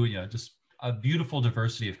bamboo, just a beautiful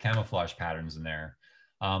diversity of camouflage patterns in there.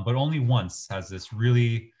 But only once has this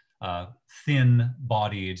really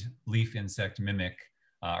thin-bodied leaf insect mimic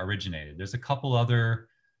originated. There's a couple other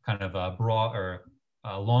kind of broad or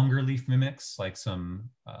longer leaf mimics, like some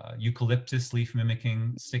eucalyptus leaf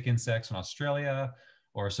mimicking stick insects in Australia,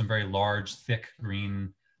 or some very large, thick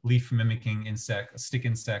green leaf mimicking stick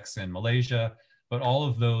insects in Malaysia. But all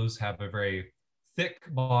of those have a very thick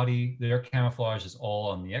body. Their camouflage is all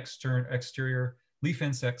on the exterior. Leaf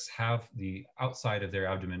insects have the outside of their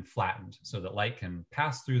abdomen flattened so that light can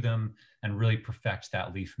pass through them and really perfect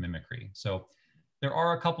that leaf mimicry. So there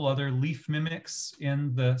are a couple other leaf mimics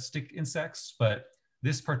in the stick insects, but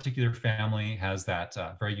this particular family has that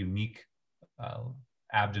very unique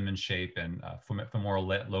abdomen shape and femoral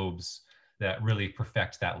lobes that really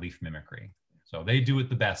perfect that leaf mimicry. So they do it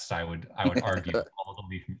the best, I would argue, all of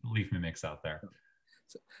the leaf mimics out there.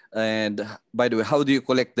 And by the way, how do you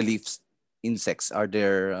collect the leaf insects? Are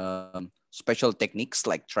there special techniques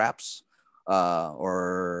like traps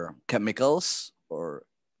or chemicals, or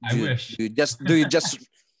I wish. do you just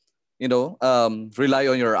rely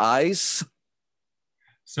on your eyes?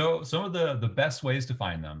 So some of the best ways to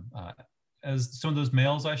find them, as some of those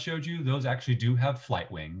males I showed you, those actually do have flight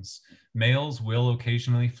wings. Males will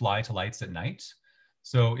occasionally fly to lights at night.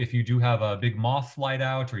 So if you do have a big moth flight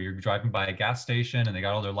out, or you're driving by a gas station and they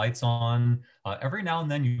got all their lights on, every now and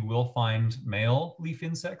then you will find male leaf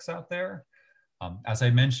insects out there. As I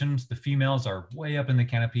mentioned, the females are way up in the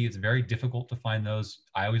canopy. It's very difficult to find those.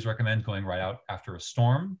 I always recommend going right out after a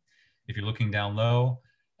storm if you're looking down low.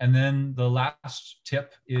 And then the last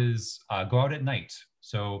tip is go out at night.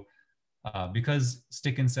 So because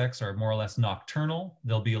stick insects are more or less nocturnal,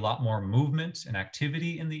 there'll be a lot more movement and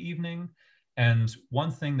activity in the evening. And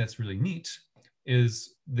one thing that's really neat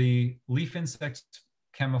is the leaf insect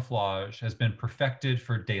camouflage has been perfected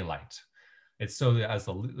for daylight. It's so that as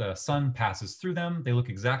the sun passes through them, they look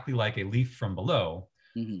exactly like a leaf from below.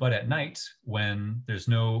 Mm-hmm. But at night, when there's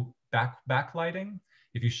no backlighting,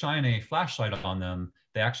 if you shine a flashlight on them,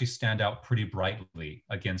 they actually stand out pretty brightly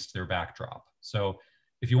against their backdrop. So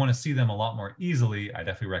if you want to see them a lot more easily, I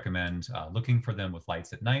definitely recommend looking for them with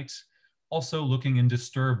lights at night. Also looking in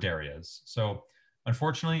disturbed areas. So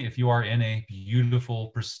unfortunately, if you are in a beautiful,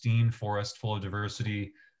 pristine forest full of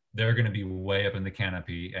diversity, they're going to be way up in the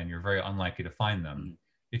canopy and you're very unlikely to find them. Mm-hmm.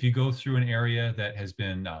 If you go through an area that has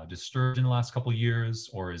been disturbed in the last couple of years,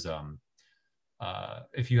 or is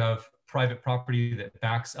if you have private property that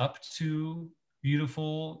backs up to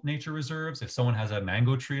beautiful nature reserves, if someone has a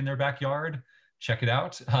mango tree in their backyard, check it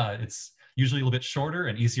out. It's usually a little bit shorter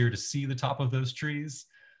and easier to see the top of those trees.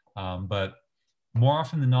 But more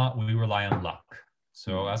often than not, we rely on luck.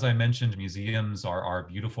 So as I mentioned, museums are our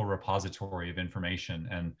beautiful repository of information,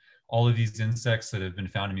 and all of these insects that have been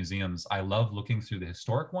found in museums, I love looking through the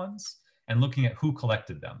historic ones and looking at who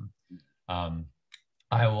collected them.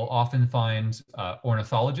 I will often find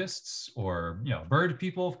ornithologists or bird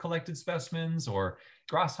people have collected specimens, or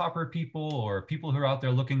grasshopper people, or people who are out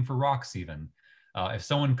there looking for rocks even. If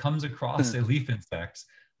someone comes across a leaf insect,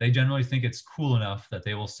 they generally think it's cool enough that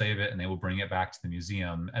they will save it and they will bring it back to the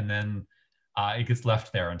museum, and then it gets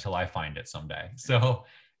left there until I find it someday. So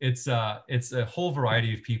it's a whole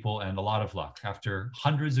variety of people and a lot of luck. After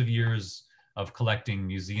hundreds of years of collecting,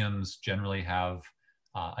 museums generally have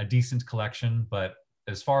a decent collection, but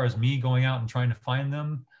as far as me going out and trying to find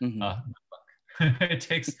them, it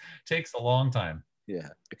takes a long time. Yeah.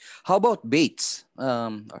 How about baits?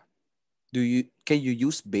 Can you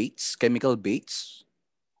use baits, chemical baits?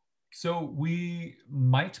 So we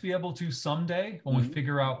might be able to someday when we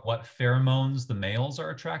figure out what pheromones the males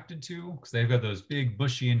are attracted to, because they've got those big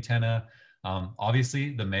bushy antennae.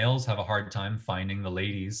 Obviously, the males have a hard time finding the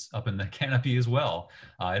ladies up in the canopy as well.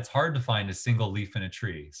 It's hard to find a single leaf in a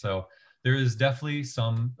tree. So there is definitely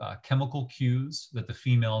some chemical cues that the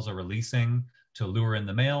females are releasing to lure in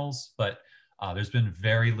the males, but there's been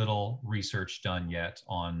very little research done yet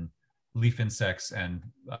on leaf insects and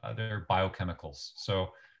their biochemicals. So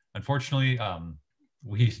unfortunately,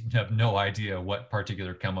 we have no idea what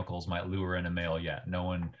particular chemicals might lure in a male yet. No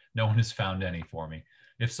one has found any for me.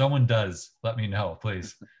 If someone does, let me know,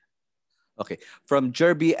 please. Okay. From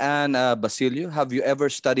Jerby and Basilio, have you ever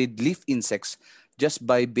studied leaf insects just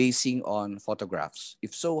by basing on photographs?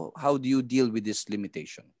 If so, how do you deal with this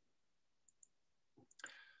limitation?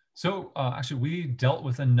 So actually, we dealt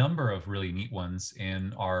with a number of really neat ones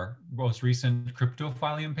in our most recent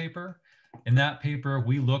cryptophylium paper. In that paper,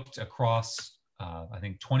 we looked across, I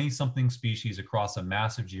think, 20-something species across a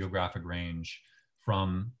massive geographic range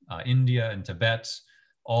from India and Tibet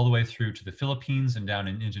all the way through to the Philippines and down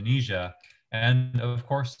in Indonesia. And of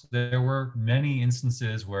course, there were many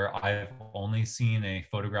instances where I've only seen a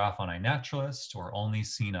photograph on iNaturalist or only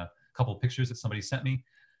seen a couple pictures that somebody sent me.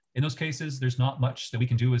 In those cases, there's not much that we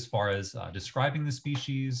can do as far as describing the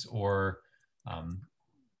species or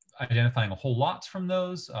identifying a whole lot from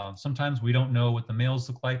those. Sometimes we don't know what the males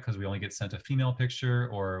look like because we only get sent a female picture,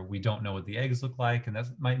 or we don't know what the eggs look like, and that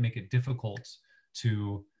might make it difficult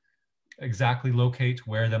to exactly locate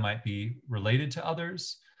where they might be related to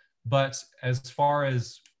others. But as far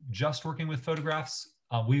as just working with photographs,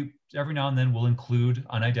 we every now and then will include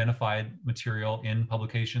unidentified material in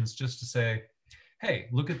publications just to say, hey,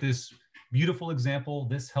 look at this beautiful example.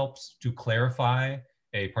 This helps to clarify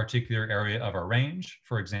a particular area of our range.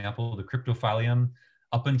 For example, the cryptophylium,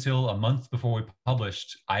 up until a month before we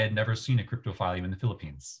published, I had never seen a cryptophylium in the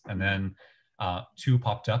Philippines. And then two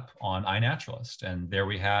popped up on iNaturalist. And there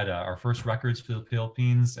we had our first records for the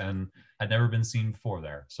Philippines and had never been seen before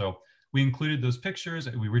there. So we included those pictures.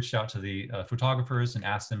 We reached out to the photographers and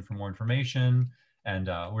asked them for more information. And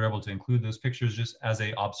we were able to include those pictures just as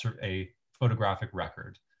a photographic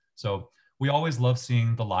record. So we always love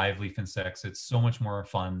seeing the live leaf insects. It's so much more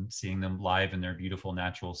fun seeing them live in their beautiful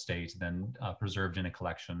natural state than preserved in a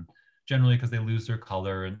collection, generally because they lose their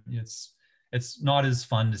color, and it's not as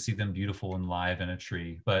fun to see them beautiful and live in a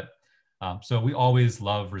tree. But so we always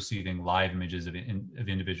love receiving live images of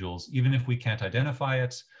individuals, even if we can't identify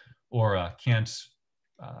it or can't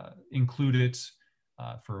include it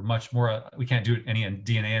for much more. We can't do any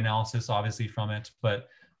DNA analysis, obviously, from it, but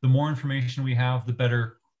the more information we have, the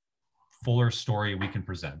better, fuller story we can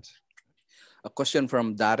present. A question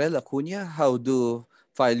from Darrell Acuna. How do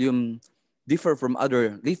Phylum differ from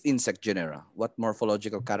other leaf insect genera? What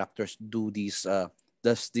morphological characters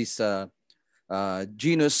does this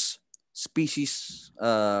genus species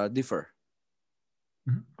differ?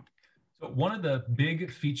 Mm-hmm. So one of the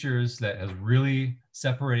big features that has really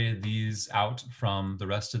separated these out from the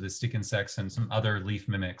rest of the stick insects and some other leaf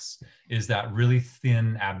mimics is that really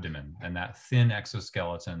thin abdomen and that thin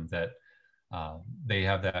exoskeleton that they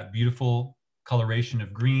have that beautiful coloration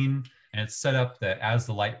of green, and it's set up that as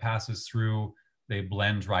the light passes through, they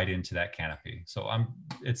blend right into that canopy. So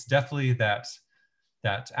it's definitely that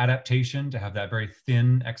adaptation to have that very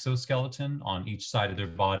thin exoskeleton on each side of their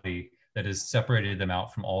body that has separated them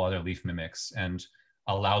out from all other leaf mimics and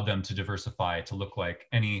allowed them to diversify to look like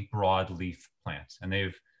any broadleaf plant. And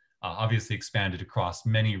they've obviously expanded across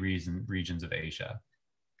many regions of Asia.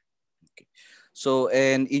 Okay. So,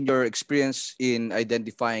 and in your experience in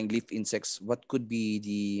identifying leaf insects, what could be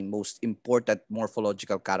the most important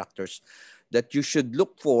morphological characters that you should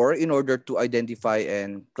look for in order to identify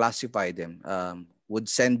and classify them? Would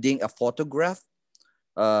sending a photograph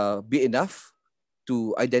be enough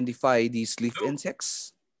to identify these leaf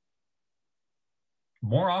insects?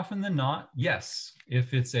 More often than not, yes.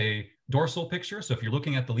 If it's a dorsal picture, so if you're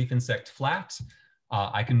looking at the leaf insect flat,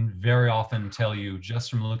 I can very often tell you just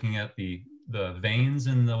from looking at the veins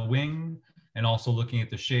in the wing and also looking at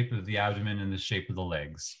the shape of the abdomen and the shape of the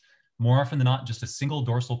legs. More often than not, just a single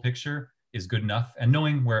dorsal picture is good enough, and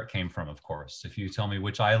knowing where it came from, of course. If you tell me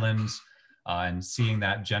which island and seeing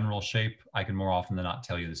that general shape, I can more often than not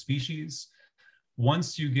tell you the species.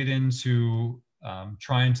 Once you get into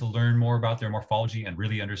trying to learn more about their morphology and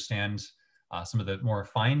really understand some of the more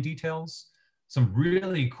fine details, some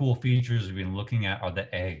really cool features we've been looking at are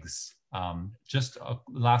the eggs. Just the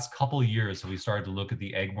last couple of years, we started to look at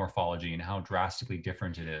the egg morphology and how drastically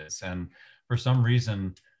different it is. And for some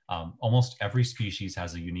reason, almost every species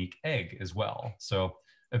has a unique egg as well. So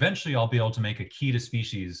eventually I'll be able to make a key to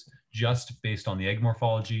species just based on the egg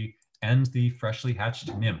morphology and the freshly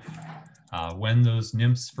hatched nymph. When those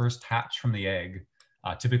nymphs first hatch from the egg,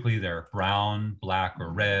 typically they're brown, black,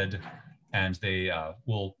 or red, and they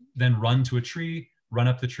will then run to a tree, run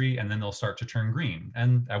up the tree, and then they'll start to turn green.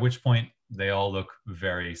 And at which point they all look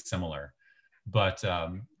very similar. But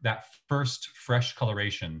that first fresh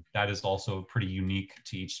coloration, that is also pretty unique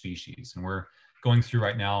to each species. And we're going through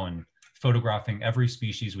right now and photographing every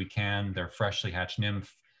species we can, their freshly hatched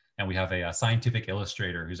nymph. And we have a scientific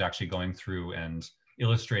illustrator who's actually going through and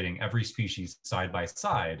illustrating every species side by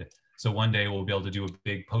side. So one day we'll be able to do a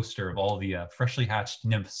big poster of all the freshly hatched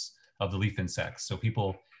nymphs of the leaf insects. So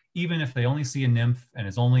people, even if they only see a nymph and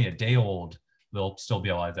is only a day old, they'll still be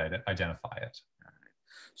able to identify it.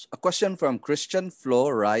 So a question from Christian Flo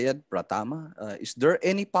Rayad Pratama. Is there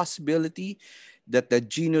any possibility that the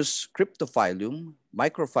genus Cryptophylum,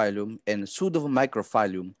 Microphylum, and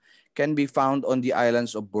Pseudomicrophylum can be found on the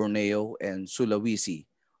islands of Borneo and Sulawesi?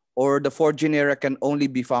 Or the four genera can only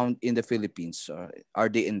be found in the Philippines? Are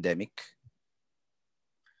they endemic?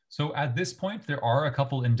 So at this point, there are a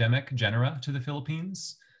couple endemic genera to the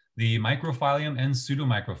Philippines. The Microphylum and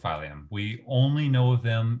Pseudomicrophylum. We only know of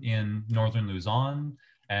them in northern Luzon,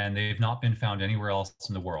 and they've not been found anywhere else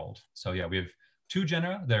in the world. So yeah, we have two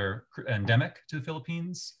genera that are endemic to the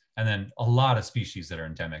Philippines, and then a lot of species that are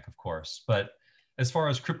endemic, of course. But as far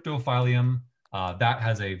as Cryptophylum, that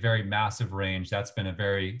has a very massive range. That's been a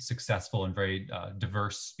very successful and very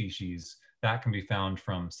diverse species that can be found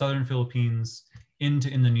from southern Philippines into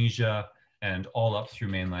Indonesia and all up through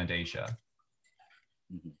mainland Asia.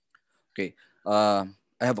 Mm-hmm. Okay. I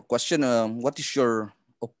have a question. What is your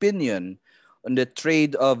opinion on the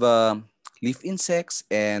trade of leaf insects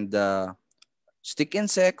and stick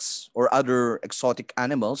insects or other exotic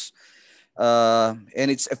animals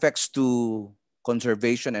and its effects to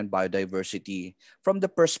conservation and biodiversity from the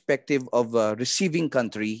perspective of a receiving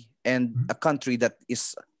country and a country that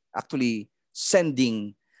is actually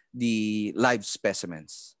sending the live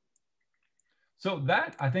specimens? So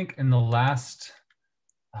that, I think, in the last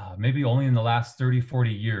maybe only in the last 30, 40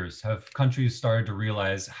 years have countries started to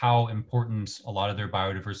realize how important a lot of their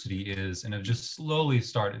biodiversity is, and have just slowly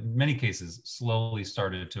started, in many cases, slowly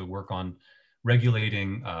started to work on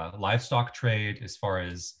regulating livestock trade as far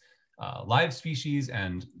as live species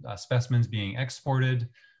and specimens being exported.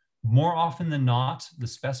 More often than not, the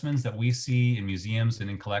specimens that we see in museums and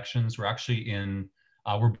in collections were actually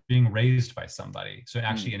were being raised by somebody. So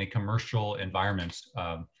actually in a commercial environment.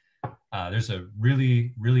 There's a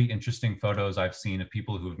really, really interesting photos I've seen of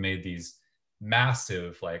people who've made these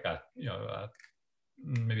massive, like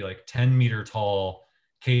maybe like 10-meter tall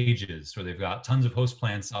cages where they've got tons of host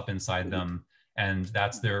plants up inside them, and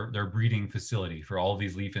that's their breeding facility for all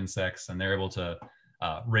these leaf insects, and they're able to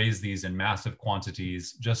raise these in massive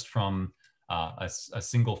quantities just from a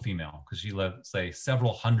single female, because she lives, say,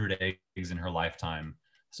 several hundred eggs in her lifetime.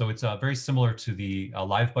 So it's very similar to the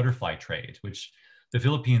live butterfly trade, which the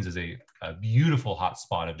Philippines is a beautiful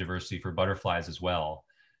hotspot of diversity for butterflies as well,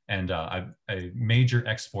 and a major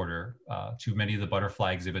exporter to many of the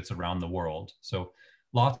butterfly exhibits around the world. So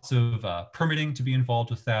lots of permitting to be involved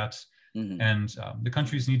with that. And the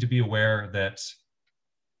countries need to be aware that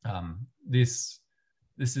this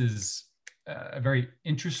is a very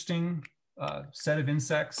interesting set of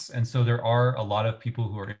insects. And so there are a lot of people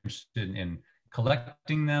who are interested in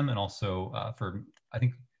collecting them, and also for, I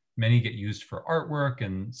think, many get used for artwork.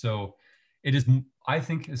 And so it is, I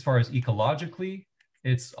think, as far as ecologically,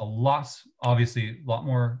 it's obviously a lot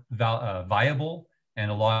more viable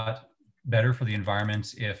and a lot better for the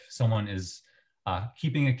environment if someone is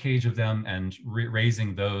keeping a cage of them and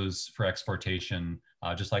raising those for exportation,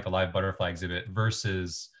 just like a live butterfly exhibit,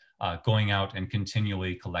 versus going out and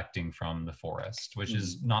continually collecting from the forest, which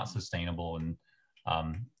is not sustainable, and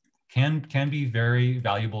can be very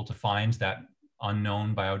valuable to find that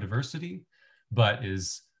unknown biodiversity, but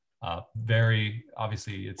is very,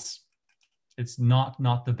 obviously it's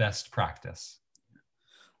not the best practice.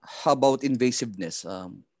 How about invasiveness?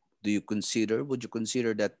 Would you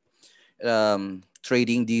consider that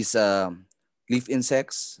trading these leaf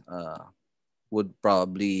insects would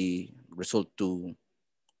probably result to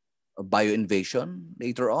a bioinvasion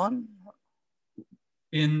later on?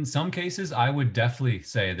 In some cases, I would definitely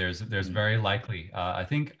say there's very likely. I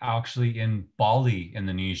think actually in Bali,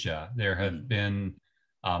 Indonesia, there have been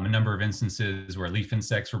a number of instances where leaf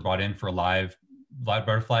insects were brought in for live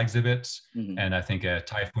butterfly exhibits, and I think a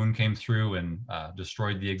typhoon came through and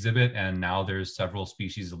destroyed the exhibit. And now there's several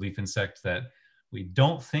species of leaf insects that we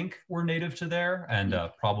don't think were native to there, and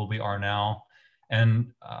probably are now.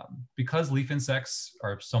 And because leaf insects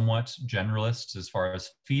are somewhat generalists as far as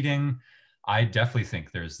feeding, I definitely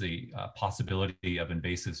think there's the possibility of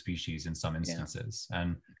invasive species in some instances.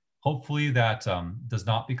 And hopefully that does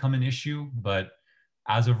not become an issue, but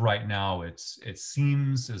as of right now, it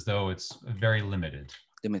seems as though it's very limited.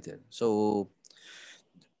 So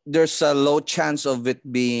there's a low chance of it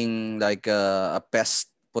being like a pest,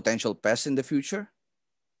 potential pest in the future.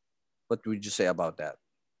 What would you say about that?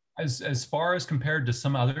 As far as compared to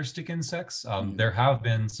some other stick insects, Mm. there have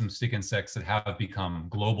been some stick insects that have become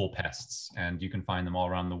global pests, and you can find them all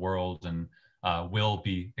around the world, and will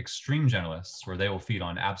be extreme generalists where they will feed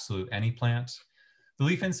on absolute any plant. The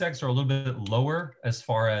leaf insects are a little bit lower as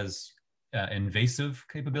far as invasive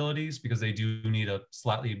capabilities because they do need a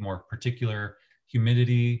slightly more particular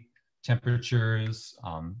humidity, temperatures.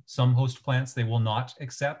 Some host plants they will not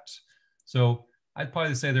accept. So I'd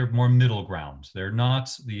probably say they're more middle ground. They're not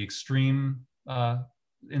the extreme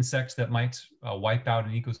insects that might wipe out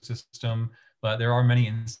an ecosystem, but there are many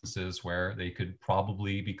instances where they could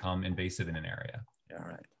probably become invasive in an area. All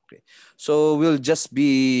right. Okay. So we'll just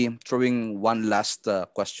be throwing one last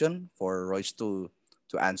question for Royce to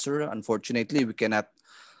answer. Unfortunately, we cannot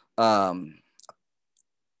um,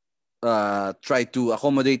 try to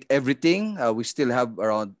accommodate everything. We still have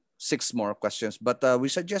around six more questions, but we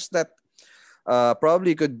suggest that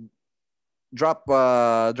probably you could drop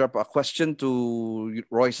a question to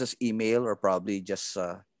Royce's email or probably just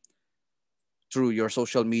through your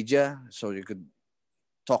social media so you could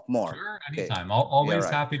talk more. Sure, Okay. anytime. Yeah, Always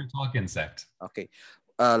right. happy to talk insect. Okay.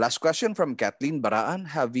 Last question from Kathleen Baraan.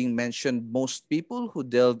 Having mentioned most people who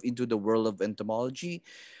delve into the world of entomology,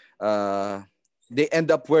 uh, they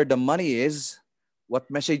end up where the money is. What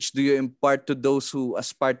message do you impart to those who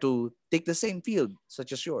aspire to take the same field,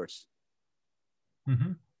 such as yours?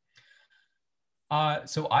 Mm-hmm.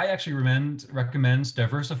 So I actually recommend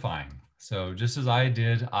diversifying. So just as I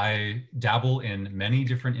did, I dabble in many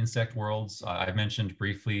different insect worlds. I mentioned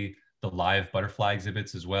briefly the live butterfly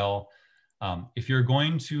exhibits as well. If you're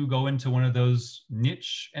going to go into one of those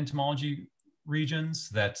niche entomology regions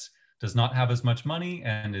that does not have as much money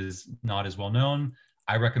and is not as well known,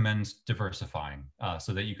 I recommend diversifying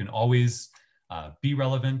so that you can always be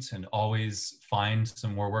relevant and always find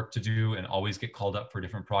some more work to do and always get called up for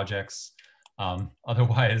different projects.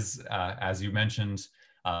 Otherwise, as you mentioned,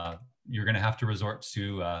 you're going to have to resort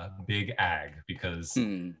to big ag because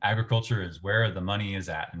Hmm. agriculture is where the money is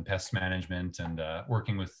at, and pest management and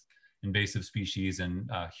working with invasive species and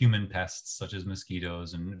human pests such as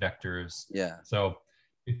mosquitoes and vectors. Yeah. So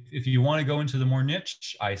if you want to go into the more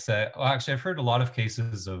niche, I say, well, actually, I've heard a lot of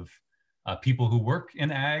cases of people who work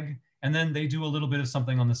in ag and then they do a little bit of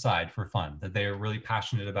something on the side for fun that they are really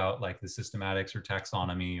passionate about, like the systematics or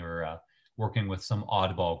taxonomy or working with some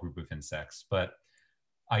oddball group of insects. But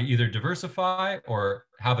I either diversify or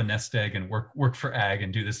have a nest egg and work for ag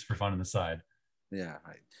and do this for fun on the side. Yeah,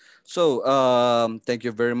 right. So, thank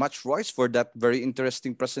you very much, Royce, for that very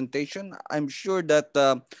interesting presentation. I'm sure that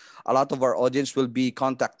a lot of our audience will be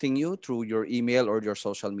contacting you through your email or your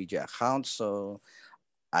social media accounts. So,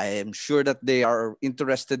 I am sure that they are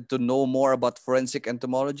interested to know more about forensic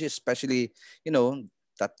entomology, especially, you know,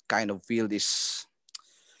 that kind of field is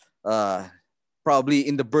uh, probably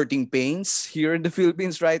in the birthing pains here in the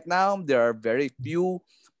Philippines right now. There are very few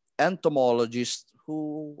entomologists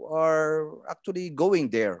who are actually going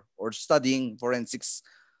there or studying forensics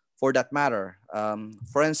for that matter.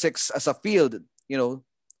 Forensics as a field, you know,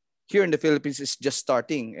 here in the Philippines is just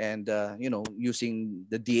starting and, you know, using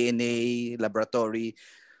the DNA laboratory.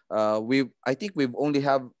 I think we've only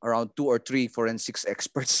have around two or three forensics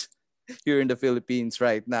experts here in the Philippines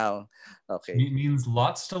right now. Okay. It means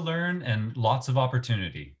lots to learn and lots of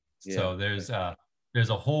opportunity. Yeah. So there's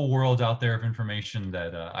a whole world out there of information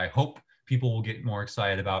that I hope people will get more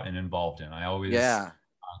excited about and involved in. I always Yeah.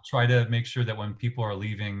 try to make sure that when people are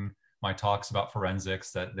leaving my talks about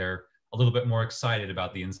forensics, that they're a little bit more excited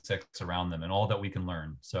about the insects around them and all that we can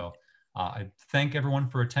learn. So I thank everyone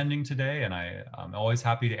for attending today, and I'm always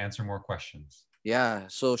happy to answer more questions. Yeah.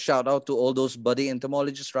 So shout out to all those buddy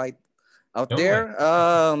entomologists right out Totally.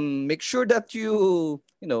 there. Make sure that you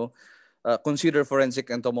know, consider forensic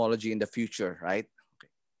entomology in the future, right?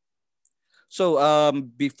 So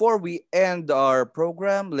before we end our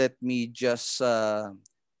program, let me just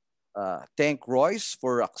thank Royce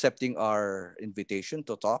for accepting our invitation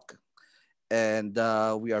to talk. And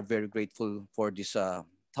we are very grateful for this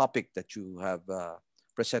topic that you have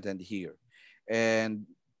presented here. And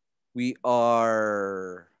we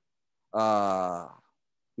are uh,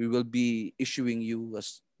 we will be issuing you a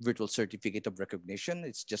virtual certificate of recognition.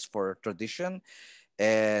 It's just for tradition.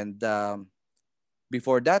 And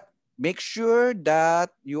before that, make sure that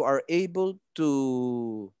you are able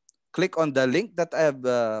to click on the link that I have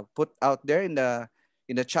put out there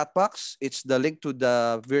in the chat box. It's the link to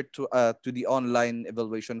the to the online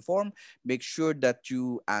evaluation form. Make sure that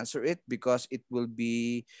you answer it because it will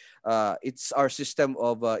be it's our system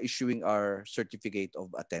of issuing our certificate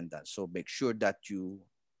of attendance. So make sure that you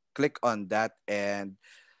click on that and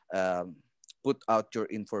um, put out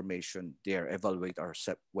your information there. Evaluate our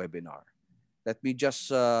webinar. Let me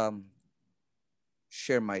just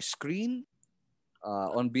share my screen.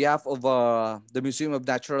 On behalf of the Museum of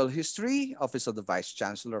Natural History, Office of the Vice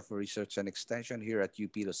Chancellor for Research and Extension here at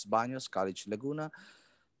UP Los Baños, College Laguna,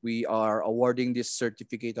 we are awarding this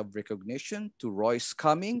certificate of recognition to Royce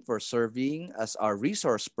Cumming for serving as our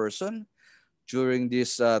resource person during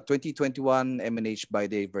this 2021 MNH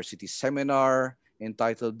Biodiversity Seminar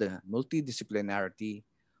entitled The Multidisciplinarity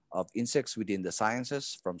of Insects Within the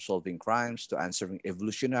Sciences, from Solving Crimes to Answering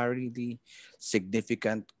Evolutionarily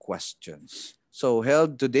Significant Questions. So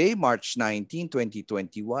held today, March 19,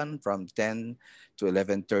 2021 from 10 to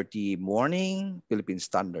 11:30 morning, Philippine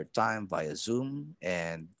Standard Time via Zoom.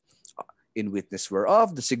 And in witness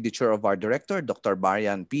whereof, the signature of our director, Dr.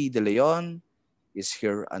 Marian P. De Leon, is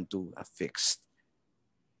here unto affixed.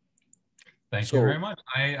 Thank you very So, much.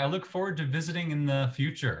 I look forward to visiting in the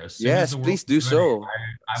future. As soon as yes, the world please is do ready, so.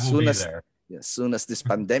 I will Soon be as there. As soon as this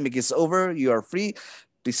pandemic is over, you are free.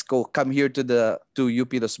 Please come here to the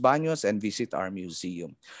UP Los Baños and visit our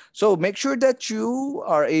museum. So make sure that you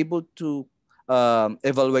are able to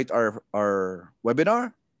evaluate our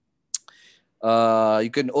webinar.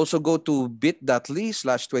 You can also go to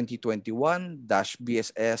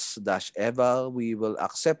bit.ly/2021-bss-eval. We will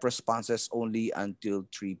accept responses only until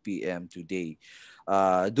 3 p.m. today.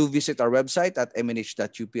 Do visit our website at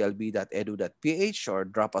mnh.uplb.edu.ph or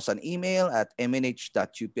drop us an email at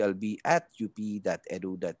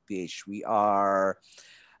mnh.uplb@up.edu.ph. We are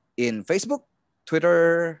in Facebook,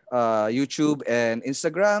 Twitter, YouTube, and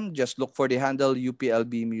Instagram. Just look for the handle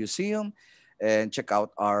UPLB Museum and check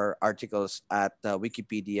out our articles at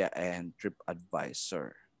Wikipedia and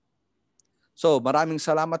TripAdvisor. So maraming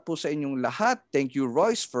salamat po sa inyong lahat. Thank you,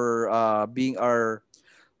 Royce, for being our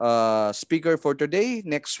speaker for today.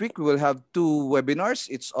 Next week, we will have 2 webinars.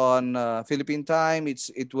 It's on Philippine time.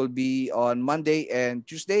 It will be on Monday and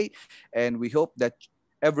Tuesday. And we hope that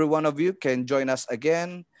every one of you can join us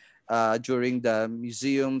again during the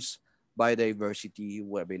museum's Biodiversity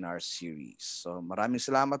webinar series. So maraming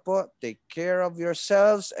salamat po. Take care of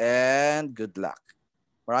yourselves and good luck.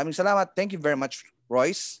 Maraming salamat. Thank you very much,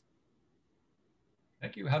 Royce.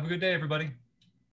 Thank you. Have a good day, everybody.